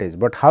advantage,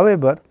 but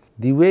however,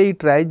 the way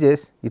it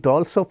rises, it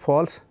also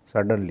falls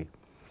suddenly.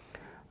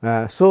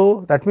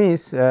 So, that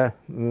means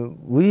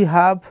we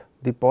have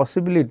the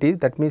possibility,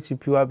 that means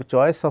if you have a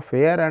choice of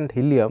air and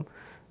helium,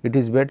 it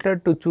is better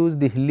to choose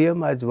the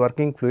helium as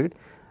working fluid,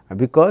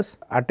 because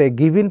at a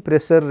given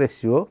pressure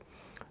ratio,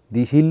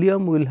 the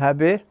helium will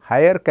have a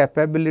higher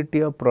capability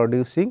of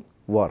producing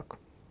work.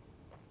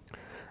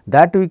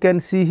 That we can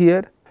see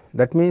here.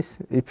 That means,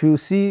 if you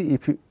see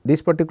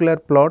this particular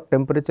plot,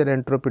 temperature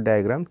entropy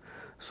diagram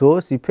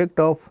shows effect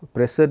of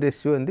pressure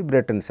ratio in the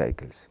Brayton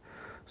cycles.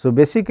 So,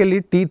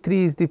 basically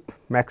T3 is the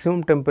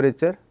maximum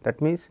temperature,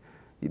 that means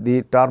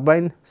the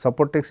turbine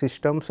supporting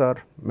systems or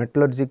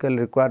metallurgical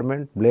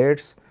requirement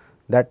blades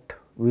that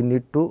we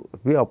need to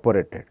be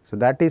operated. So,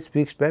 that is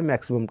fixed by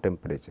maximum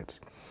temperatures.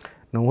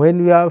 Now,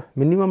 when we have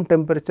minimum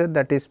temperature,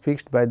 that is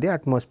fixed by the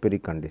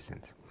atmospheric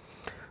conditions.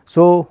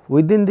 So,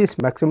 within this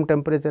maximum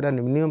temperature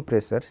and minimum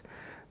pressures,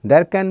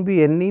 there can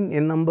be any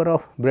number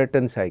of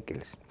Brayton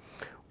cycles.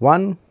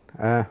 One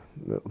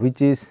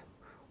which is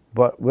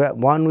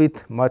one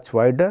with much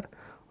wider,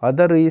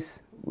 other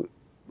is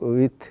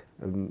with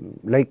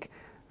like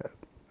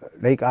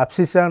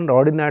abscissa and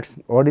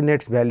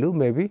ordinates value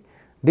may be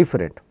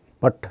different,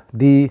 but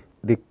the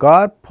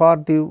curve for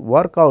the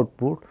work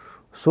output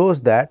shows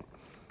that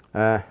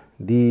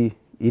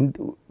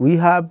we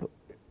have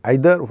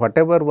either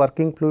whatever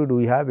working fluid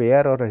we have,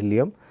 air or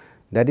helium,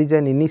 there is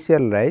an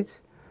initial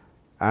rise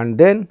and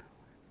then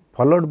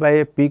followed by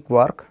a peak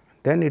work,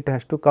 then it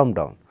has to come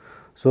down.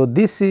 So,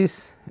 this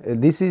is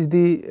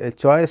the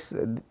choice.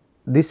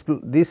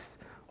 This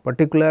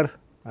particular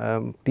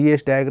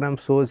TS diagram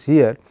shows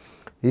here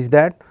is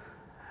that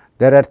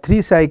there are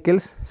 3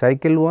 cycles,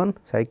 cycle 1,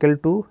 cycle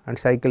 2 and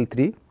cycle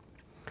 3,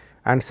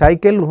 and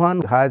cycle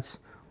 1 has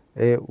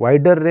a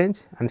wider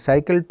range and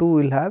cycle 2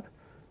 will have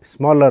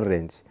smaller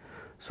range.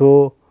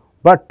 So,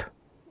 but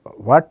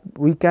what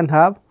we can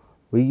have,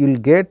 we will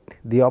get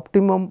the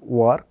optimum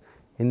work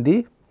in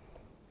the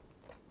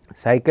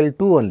cycle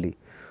 2 only.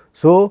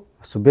 So,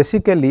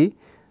 basically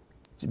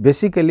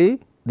this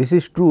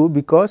is true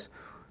because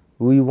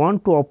we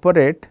want to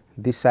operate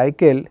the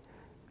cycle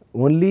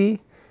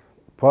only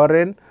for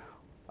a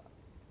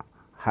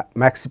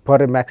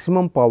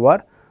maximum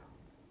power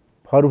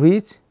for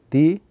which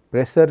the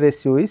pressure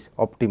ratio is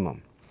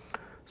optimum.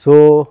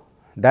 So,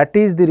 that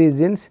is the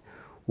reasons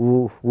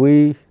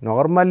we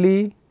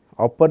normally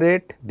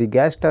operate the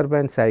gas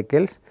turbine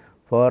cycles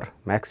for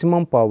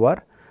maximum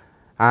power,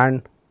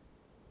 and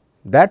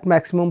that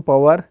maximum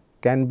power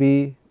can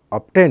be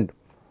obtained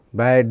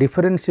by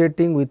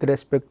differentiating with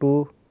respect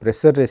to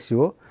pressure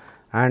ratio,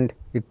 and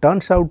it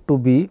turns out to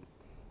be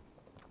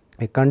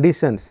a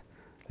conditions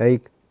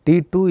like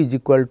T 2 is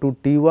equal to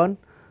T 1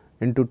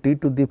 into T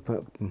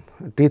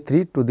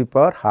 3 to the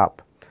power half.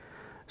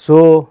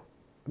 So,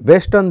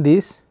 based on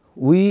this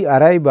we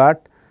arrive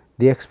at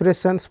the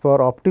expressions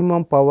for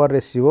optimum power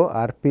ratio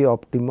RP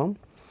optimum,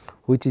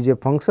 which is a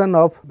function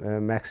of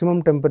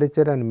maximum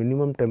temperature and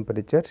minimum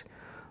temperature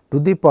to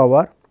the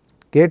power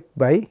k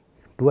by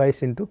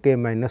twice into k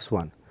minus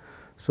 1.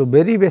 So,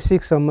 very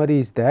basic summary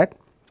is that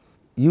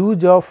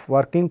use of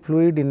working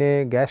fluid in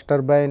a gas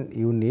turbine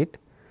unit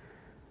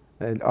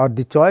or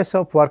the choice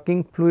of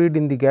working fluid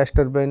in the gas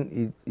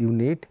turbine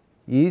unit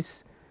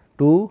is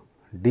to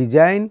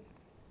design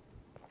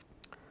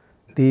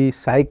the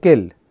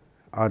cycle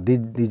or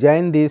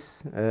design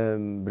this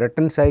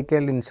Brayton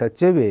cycle in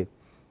such a way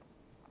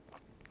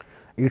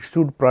it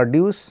should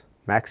produce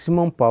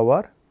maximum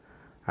power,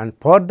 and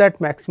for that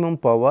maximum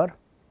power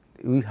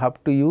we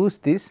have to use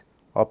this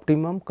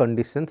optimum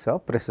conditions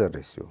of pressure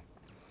ratio.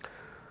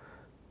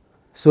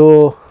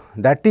 So,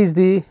 that is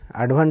the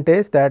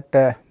advantage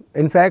that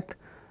in fact,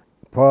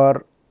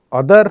 for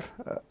other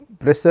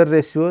pressure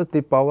ratios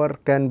the power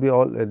can be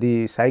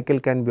the cycle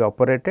can be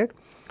operated,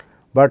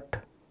 but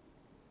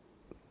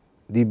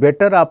the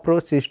better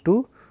approach is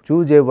to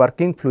choose a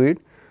working fluid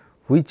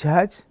which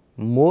has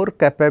more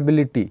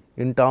capability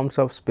in terms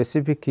of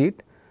specific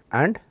heat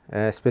and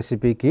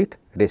specific heat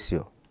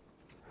ratio.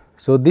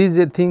 So, these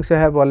things I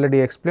have already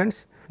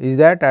explained is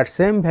that at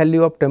same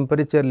value of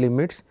temperature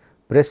limits,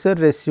 pressure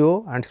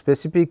ratio and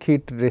specific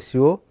heat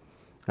ratio,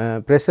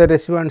 the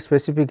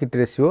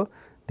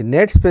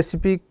net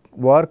specific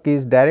work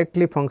is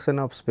directly function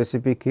of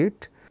specific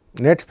heat.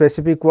 Net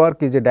specific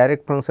work is a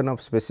direct function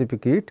of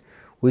specific heat,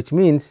 which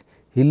means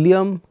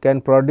helium can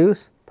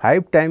produce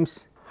 5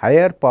 times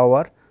higher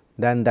power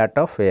than that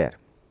of air.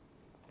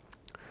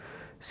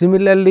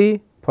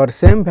 Similarly, for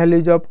same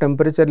values of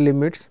temperature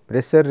limits,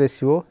 pressure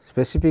ratio,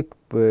 specific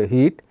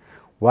heat,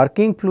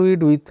 working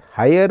fluid with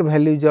higher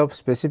values of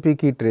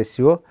specific heat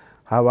ratio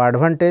have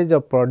advantage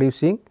of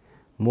producing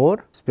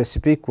more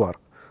specific work.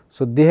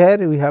 So, there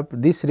we have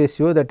this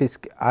ratio, that is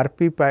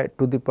RP pi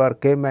to the power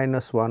k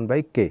minus 1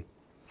 by k.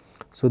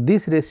 So,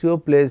 this ratio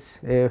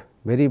plays a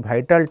very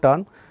vital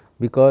term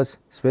because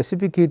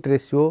specific heat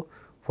ratio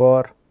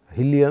for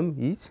helium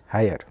is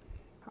higher.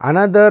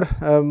 Another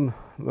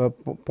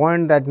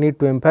point that need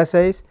to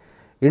emphasize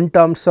in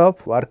terms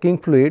of working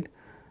fluid,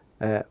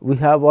 we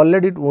have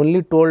already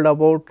only told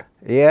about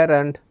air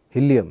and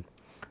helium.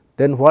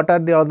 Then what are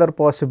the other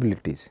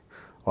possibilities?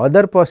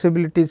 Other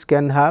possibilities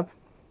can have,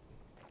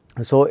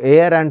 so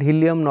air and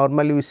helium,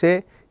 normally we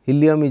say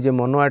helium is a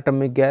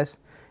monoatomic gas,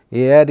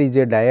 air is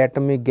a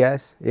diatomic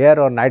gas, air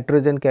or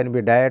nitrogen can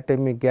be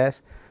diatomic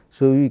gas.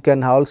 So, we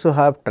can also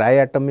have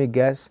triatomic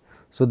gas.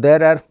 So,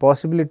 there are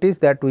possibilities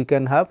that we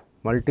can have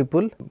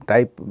multiple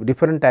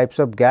different types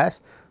of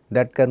gas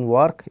that can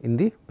work in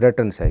the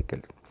Brayton cycle.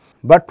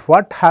 But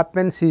what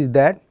happens is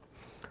that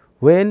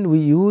when we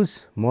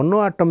use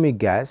monoatomic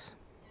gas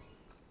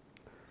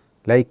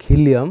like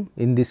helium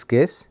in this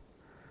case,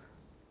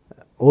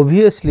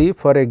 obviously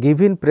for a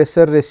given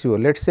pressure ratio,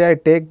 let us say I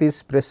take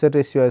this pressure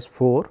ratio as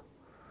 4,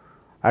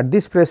 at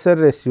this pressure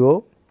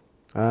ratio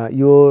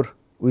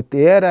with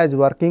air as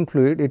working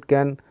fluid, it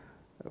can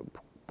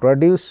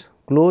produce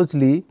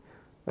closely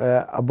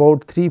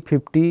about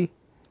 350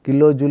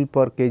 kilojoule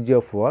per kg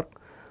of work,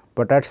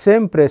 but at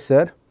same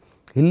pressure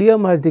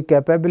helium has the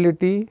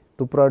capability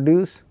to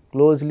produce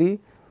closely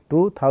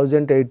to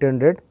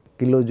 1800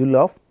 kilojoule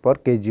of per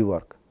kg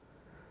work,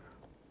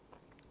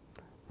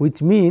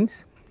 which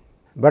means,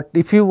 but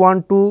if you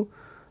want to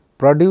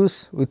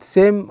produce with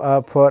same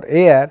for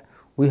air,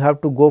 we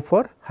have to go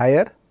for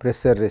higher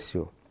pressure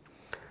ratio.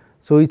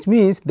 So, which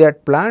means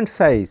that plant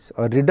size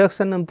or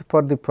reduction of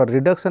for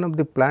reduction of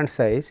the plant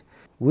size,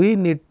 we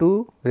need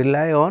to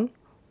rely on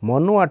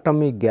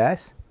monoatomic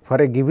gas for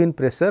a given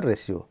pressure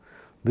ratio,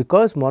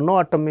 because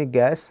monoatomic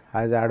gas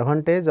has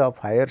advantage of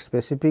higher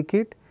specific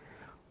heat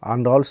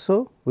and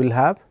also will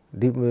have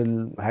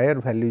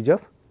higher values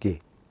of K.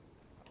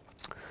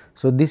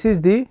 So, this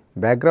is the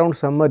background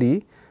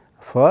summary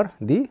for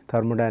the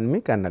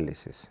thermodynamic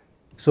analysis.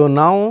 So,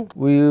 now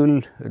we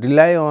will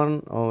rely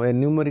on a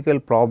numerical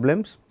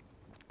problems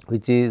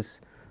which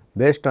is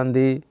based on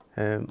the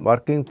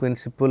working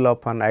principle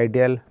of an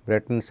ideal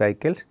Brayton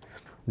cycle.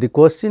 The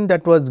question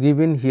that was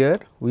given here,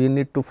 we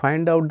need to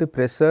find out the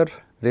pressure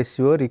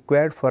ratio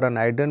required for an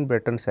ideal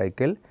Brayton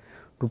cycle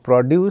to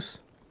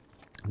produce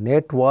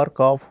net work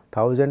of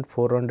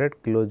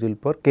 1400 kilojoule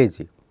per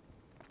kg.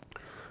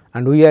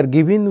 And we are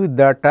given with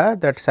data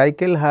that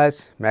cycle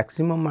has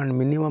maximum and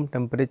minimum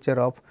temperature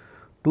of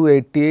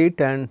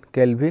 288 and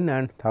Kelvin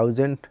and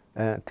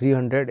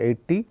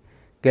 1380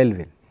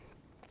 Kelvin.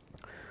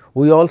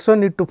 We also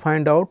need to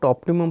find out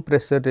optimum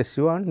pressure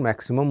ratio and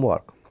maximum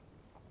work.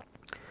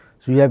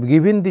 So, we have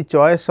given the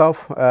choice of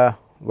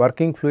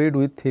working fluid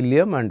with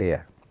helium and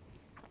air.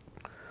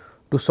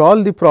 To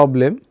solve the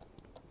problem,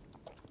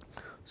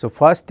 So,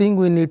 first thing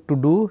we need to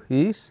do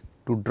is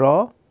to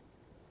draw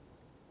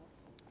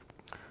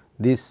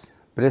this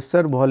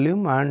pressure,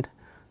 volume and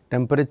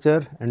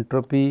temperature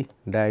entropy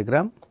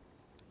diagram.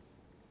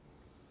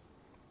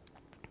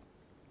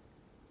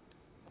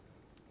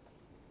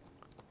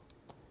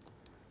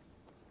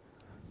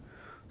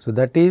 So,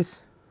 that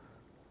is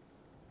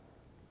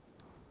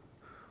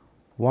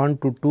 1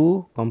 to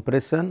 2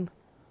 compression,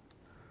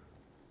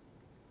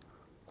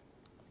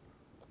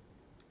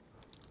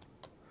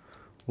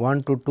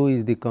 1 to 2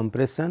 is the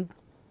compression,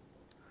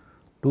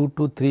 2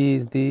 to 3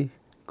 is the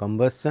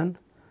combustion,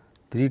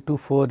 3 to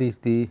 4 is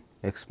the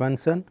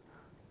expansion,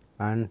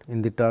 and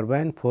in the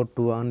turbine 4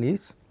 to 1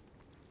 is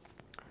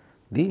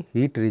the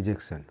heat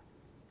rejection.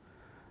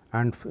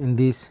 And in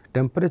these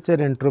temperature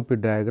entropy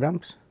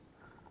diagrams,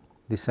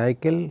 the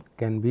cycle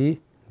can be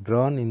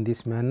drawn in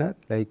this manner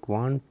like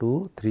 1,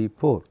 2, 3,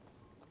 4.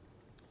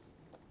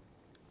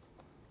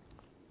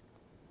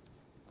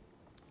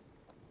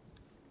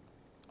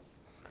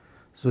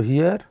 So,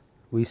 here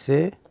we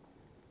say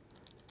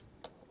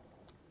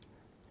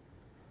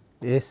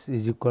S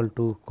is equal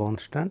to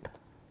constant,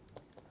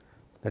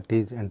 that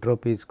is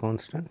entropy is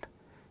constant,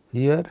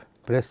 here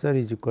pressure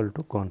is equal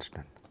to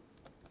constant.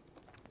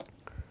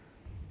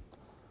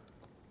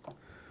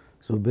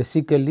 So,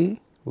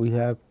 basically we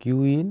have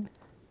Q in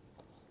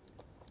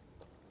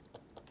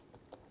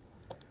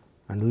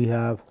and we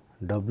have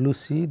W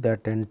c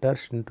that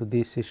enters into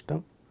the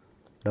system,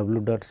 W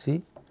dot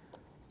c,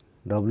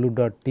 W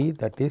dot t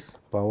that is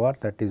power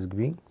that is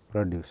being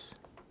produced.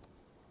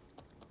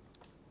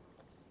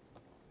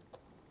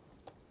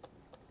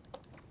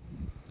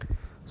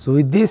 So,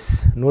 with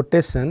these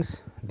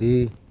notations,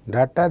 the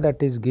data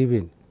that is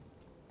given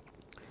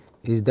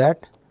is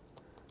that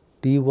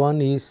T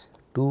 1 is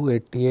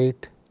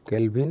 288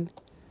 Kelvin,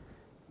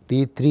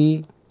 T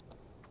 3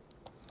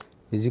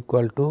 is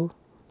equal to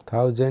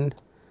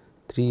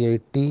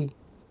 1380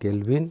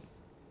 Kelvin,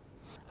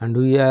 and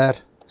we are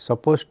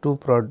supposed to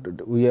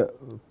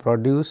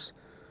produce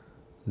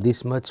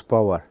this much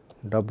power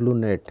W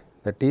net,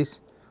 that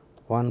is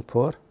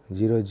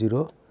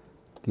 1400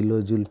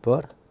 kilojoule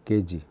per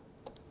kg,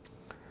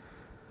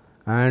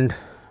 and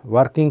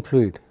working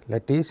fluid,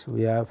 that is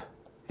we have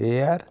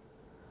air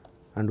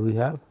and we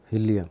have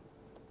helium.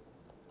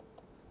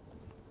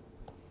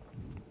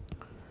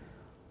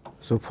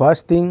 So,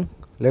 first thing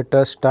let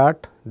us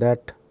start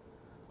that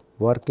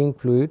working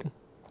fluid.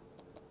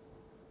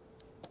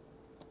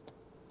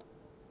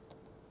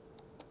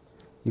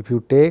 If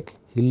you take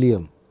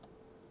helium,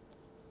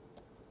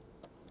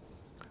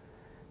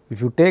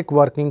 if you take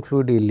working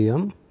fluid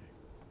helium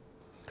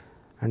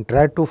and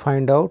try to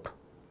find out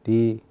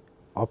the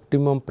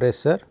optimum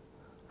pressure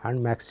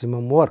and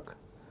maximum work,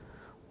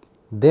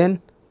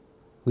 then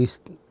we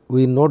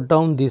note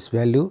down this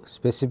value.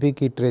 Specific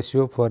heat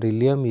ratio for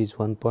helium is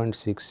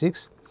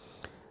 1.66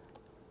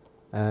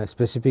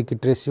 specific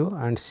heat ratio,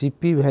 and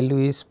Cp value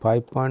is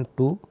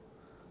 5.2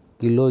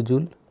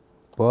 kilojoule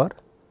per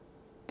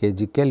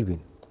kg Kelvin.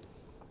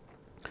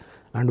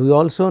 And we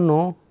also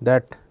know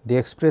that the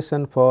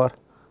expression for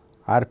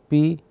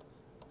Rp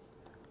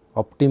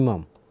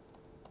optimum,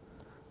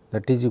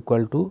 that is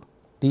equal to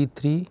T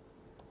 3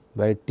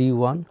 by T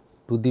 1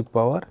 to the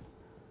power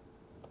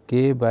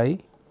k by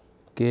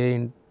k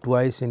in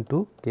twice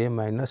into k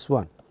minus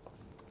 1.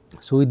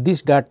 So, with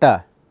this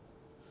data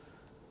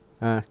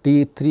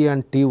T 3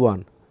 and T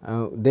 1,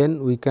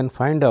 then we can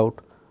find out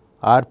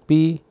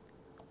Rp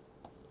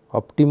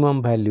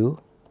optimum value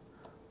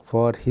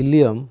for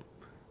helium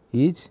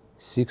is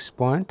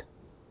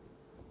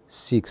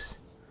 6.6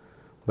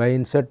 by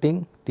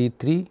inserting T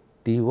 3,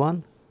 T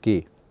 1,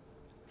 k.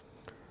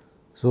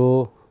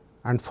 So,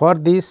 and for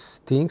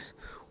these things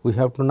we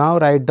have to now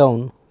write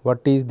down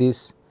what is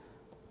this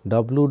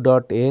W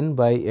dot n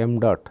by m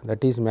dot,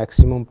 that is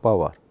maximum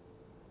power,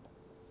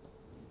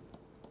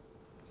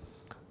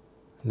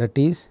 that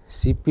is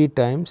Cp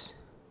times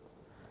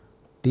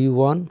T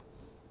 1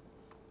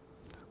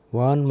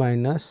 1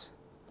 minus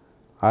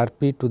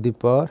Rp to the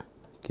power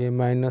k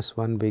minus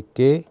 1 by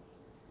k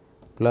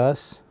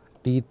plus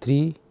T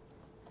 3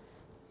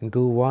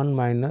 into 1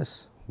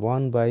 minus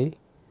 1 by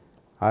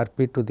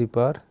Rp to the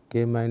power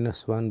k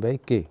minus 1 by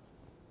k.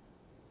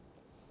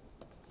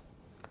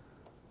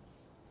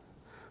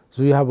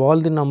 So, you have all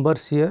the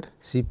numbers here,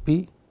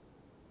 Cp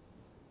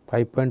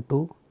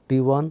 5.2, T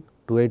 1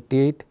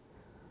 288,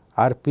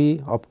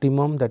 Rp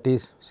optimum that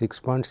is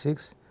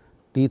 6.6,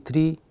 T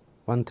 3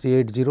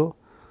 1380.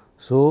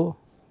 So,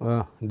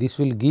 this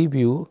will give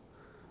you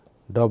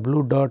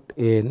W dot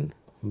n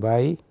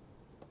by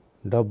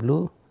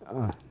W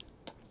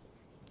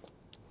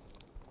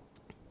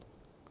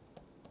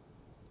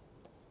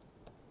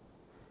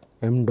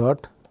m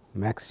dot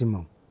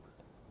maximum.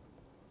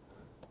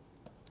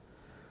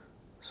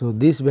 So,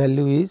 this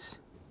value is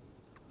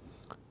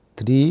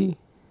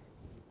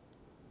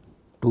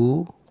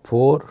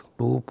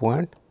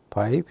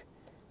 3242.5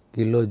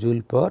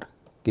 kilojoule per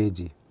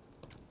kg.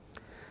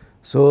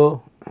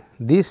 So,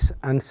 this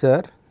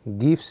answer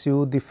gives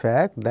you the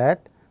fact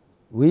that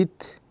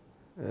with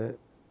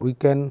we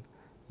can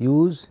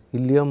use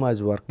helium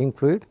as working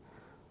fluid.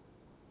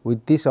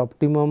 With this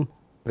optimum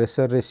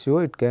pressure ratio,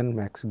 it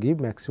can give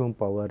maximum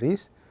power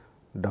is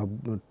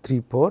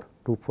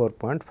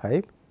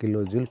 3424.5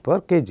 kilojoule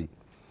per kg.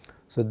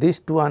 So, these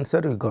two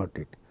answer we got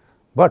it,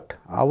 but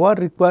our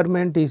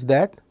requirement is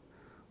that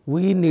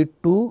we need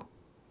to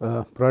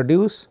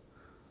produce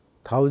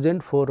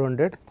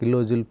 1400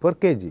 kilojoule per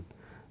kg.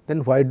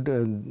 Then why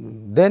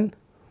then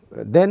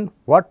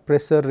what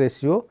pressure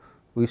ratio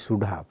we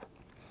should have?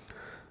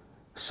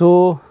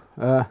 So,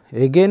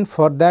 again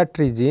for that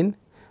reason,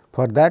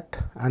 for that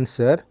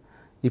answer,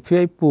 if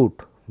I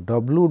put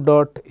W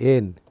dot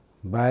n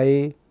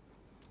by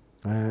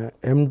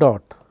m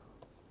dot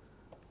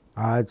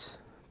as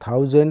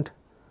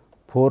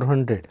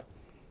 1400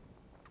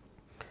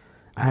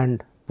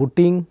 and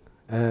putting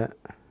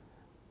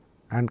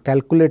and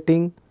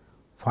calculating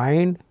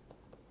find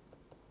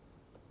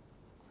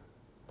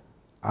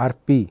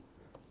Rp.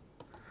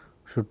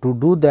 So, to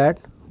do that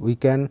we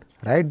can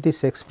write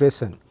this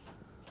expression,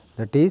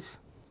 that is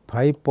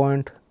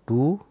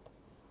 5.2,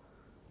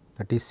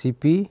 that is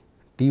Cp,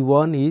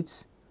 T1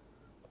 is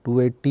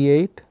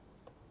 288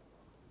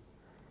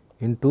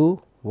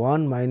 into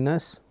 1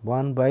 minus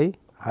 1 by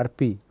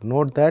Rp.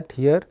 Note that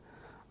here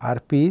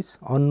Rp is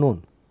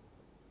unknown.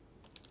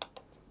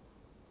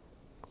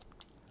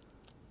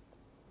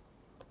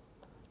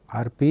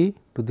 Rp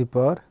to the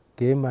power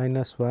k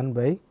minus 1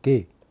 by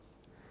k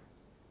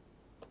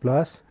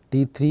plus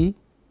T3,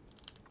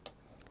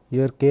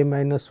 here k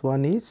minus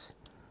 1 is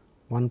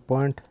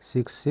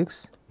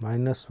 1.66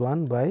 minus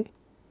 1 by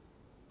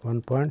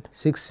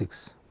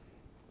 1.66,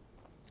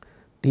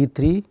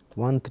 T3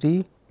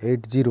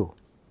 1380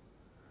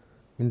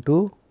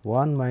 into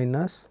 1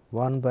 minus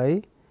 1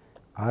 by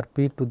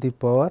Rp to the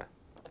power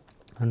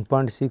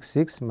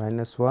 1.66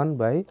 minus 1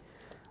 by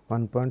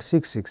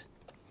 1.66,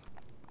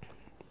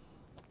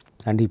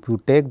 and if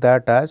you take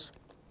that as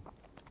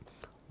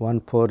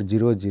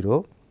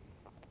 1400,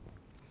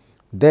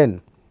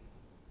 then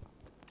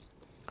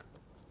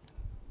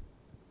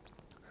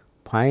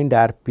find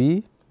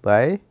Rp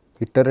by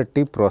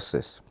iterative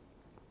process.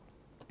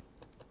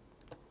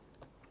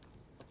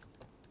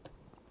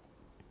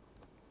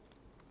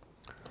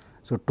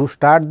 So, to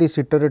start this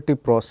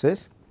iterative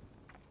process,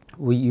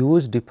 we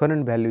use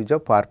different values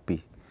of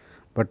Rp,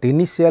 but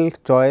initial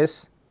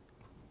choice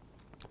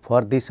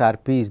for this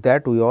Rp is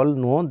that we all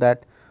know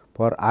that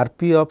for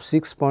Rp of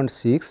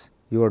 6.6,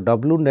 your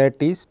W net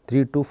is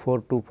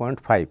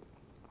 3242.5.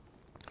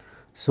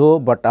 So,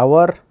 but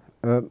our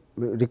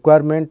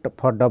requirement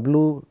for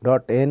W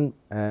dot n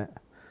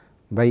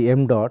by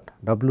m dot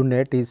W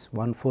net is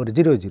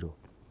 1400.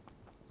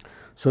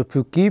 So, if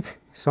you keep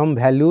some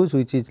values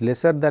which is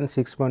lesser than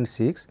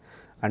 6.6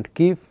 and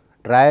keep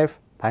try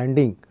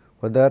finding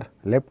whether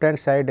left hand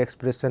side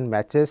expression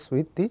matches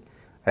with the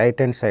right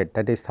hand side,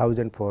 that is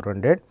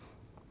 1400,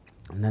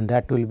 then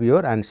that will be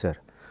your answer.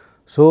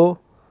 So,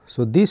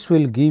 this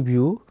will give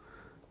you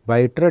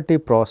by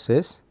iterative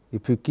process,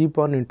 if you keep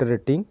on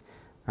iterating,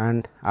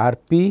 and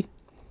Rp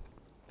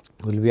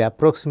will be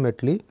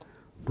approximately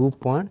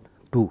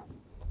 2.2.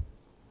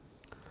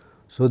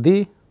 So,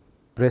 the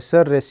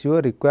pressure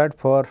ratio required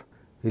for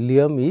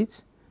helium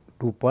is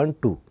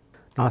 2.2.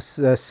 Now,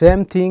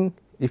 same thing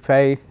if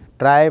I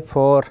try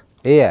for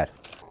air.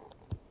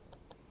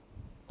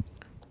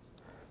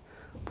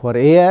 For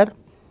air,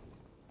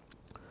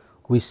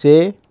 we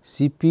say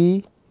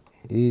Cp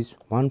is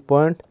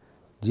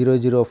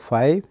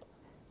 1.005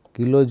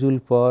 kilojoule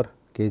per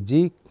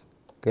kg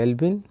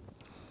Kelvin,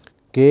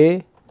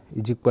 K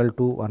is equal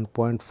to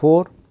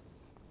 1.4.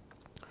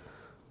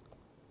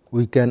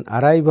 We can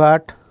arrive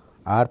at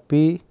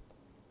Rp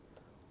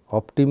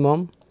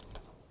optimum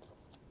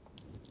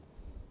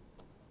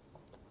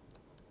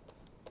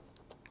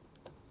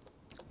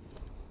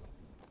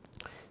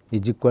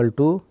is equal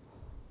to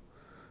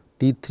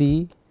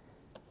T3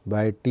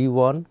 by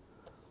T1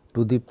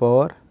 to the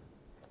power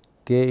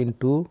k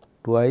into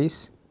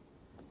twice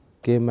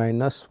k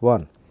minus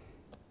 1,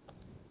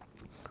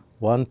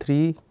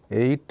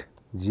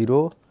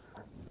 1380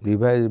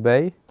 divided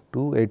by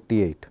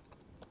 288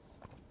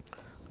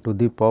 to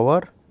the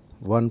power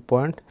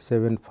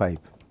 1.75.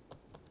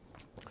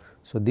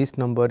 So, this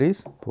number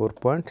is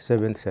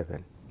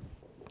 4.77.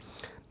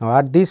 Now,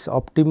 at this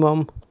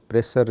optimum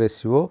pressure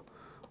ratio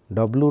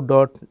W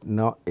dot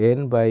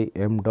n by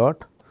m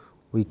dot,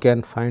 we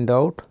can find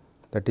out,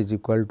 that is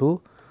equal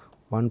to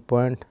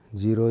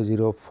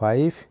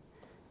 1.005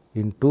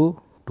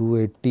 into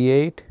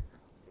 288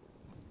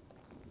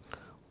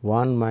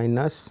 1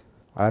 minus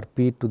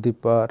Rp to the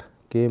power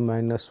k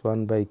minus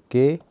 1 by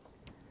k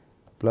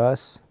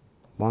plus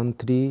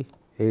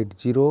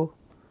 1380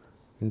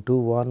 into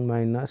 1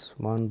 minus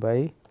 1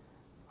 by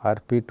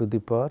Rp to the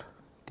power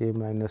k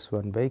minus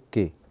 1 by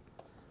k.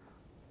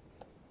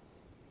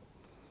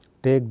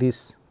 Take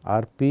this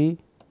Rp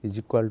is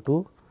equal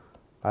to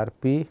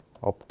Rp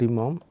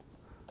optimum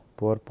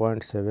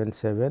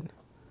 4.77,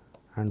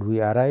 and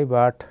we arrive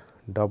at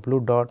W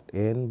dot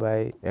n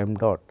by m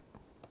dot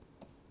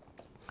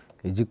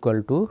is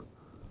equal to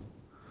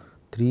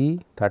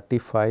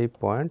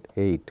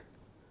 335.8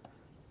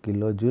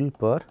 kilojoule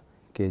per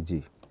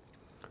kg.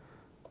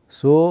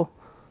 So,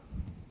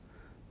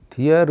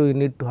 here we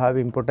need to have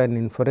important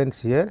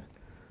inference here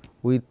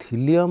with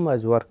helium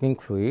as working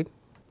fluid,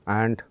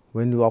 and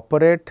when you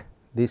operate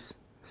this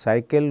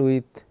cycle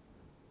with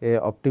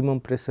a optimum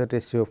pressure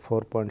ratio of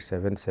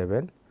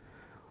 4.77,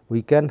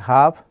 we can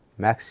have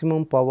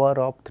maximum power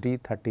of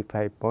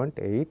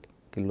 335.8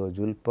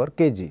 kilojoule per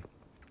kg.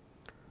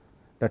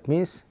 That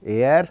means,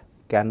 air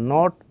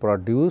cannot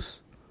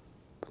produce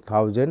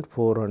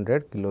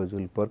 1400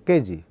 kilojoule per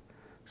kg.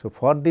 So,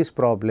 for this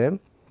problem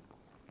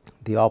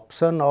the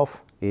option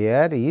of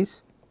air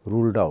is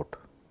ruled out.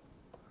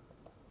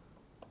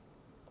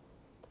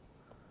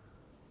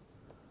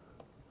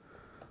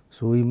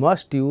 So, we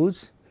must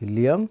use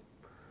helium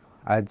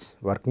as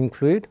working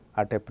fluid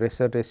at a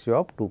pressure ratio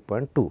of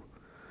 2.2.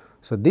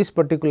 So, this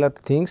particular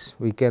things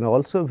we can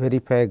also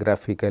verify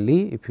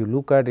graphically. If you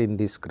look at in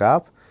this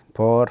graph,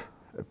 for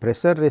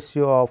pressure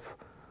ratio of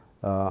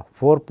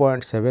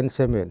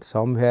 4.77,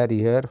 somewhere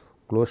here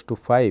close to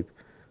 5,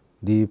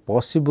 the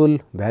possible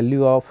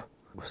value of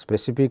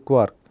specific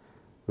work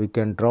we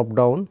can drop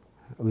down,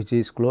 which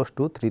is close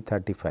to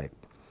 335,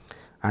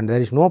 and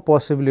there is no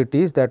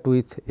possibilities that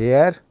with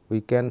air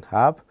we can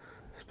have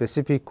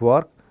specific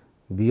work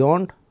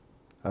beyond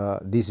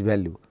this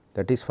value,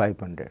 that is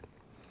 500.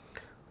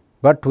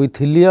 But with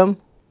helium,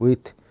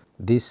 with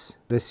this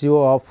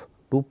ratio of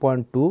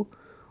 2.2,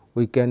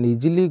 we can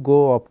easily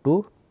go up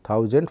to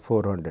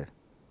 1400.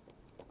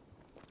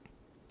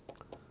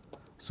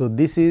 So,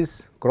 this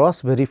is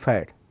cross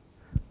verified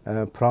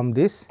from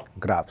these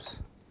graphs.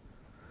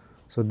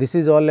 So, this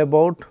is all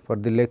about for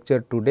the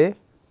lecture today.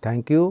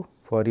 Thank you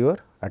for your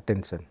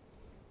attention.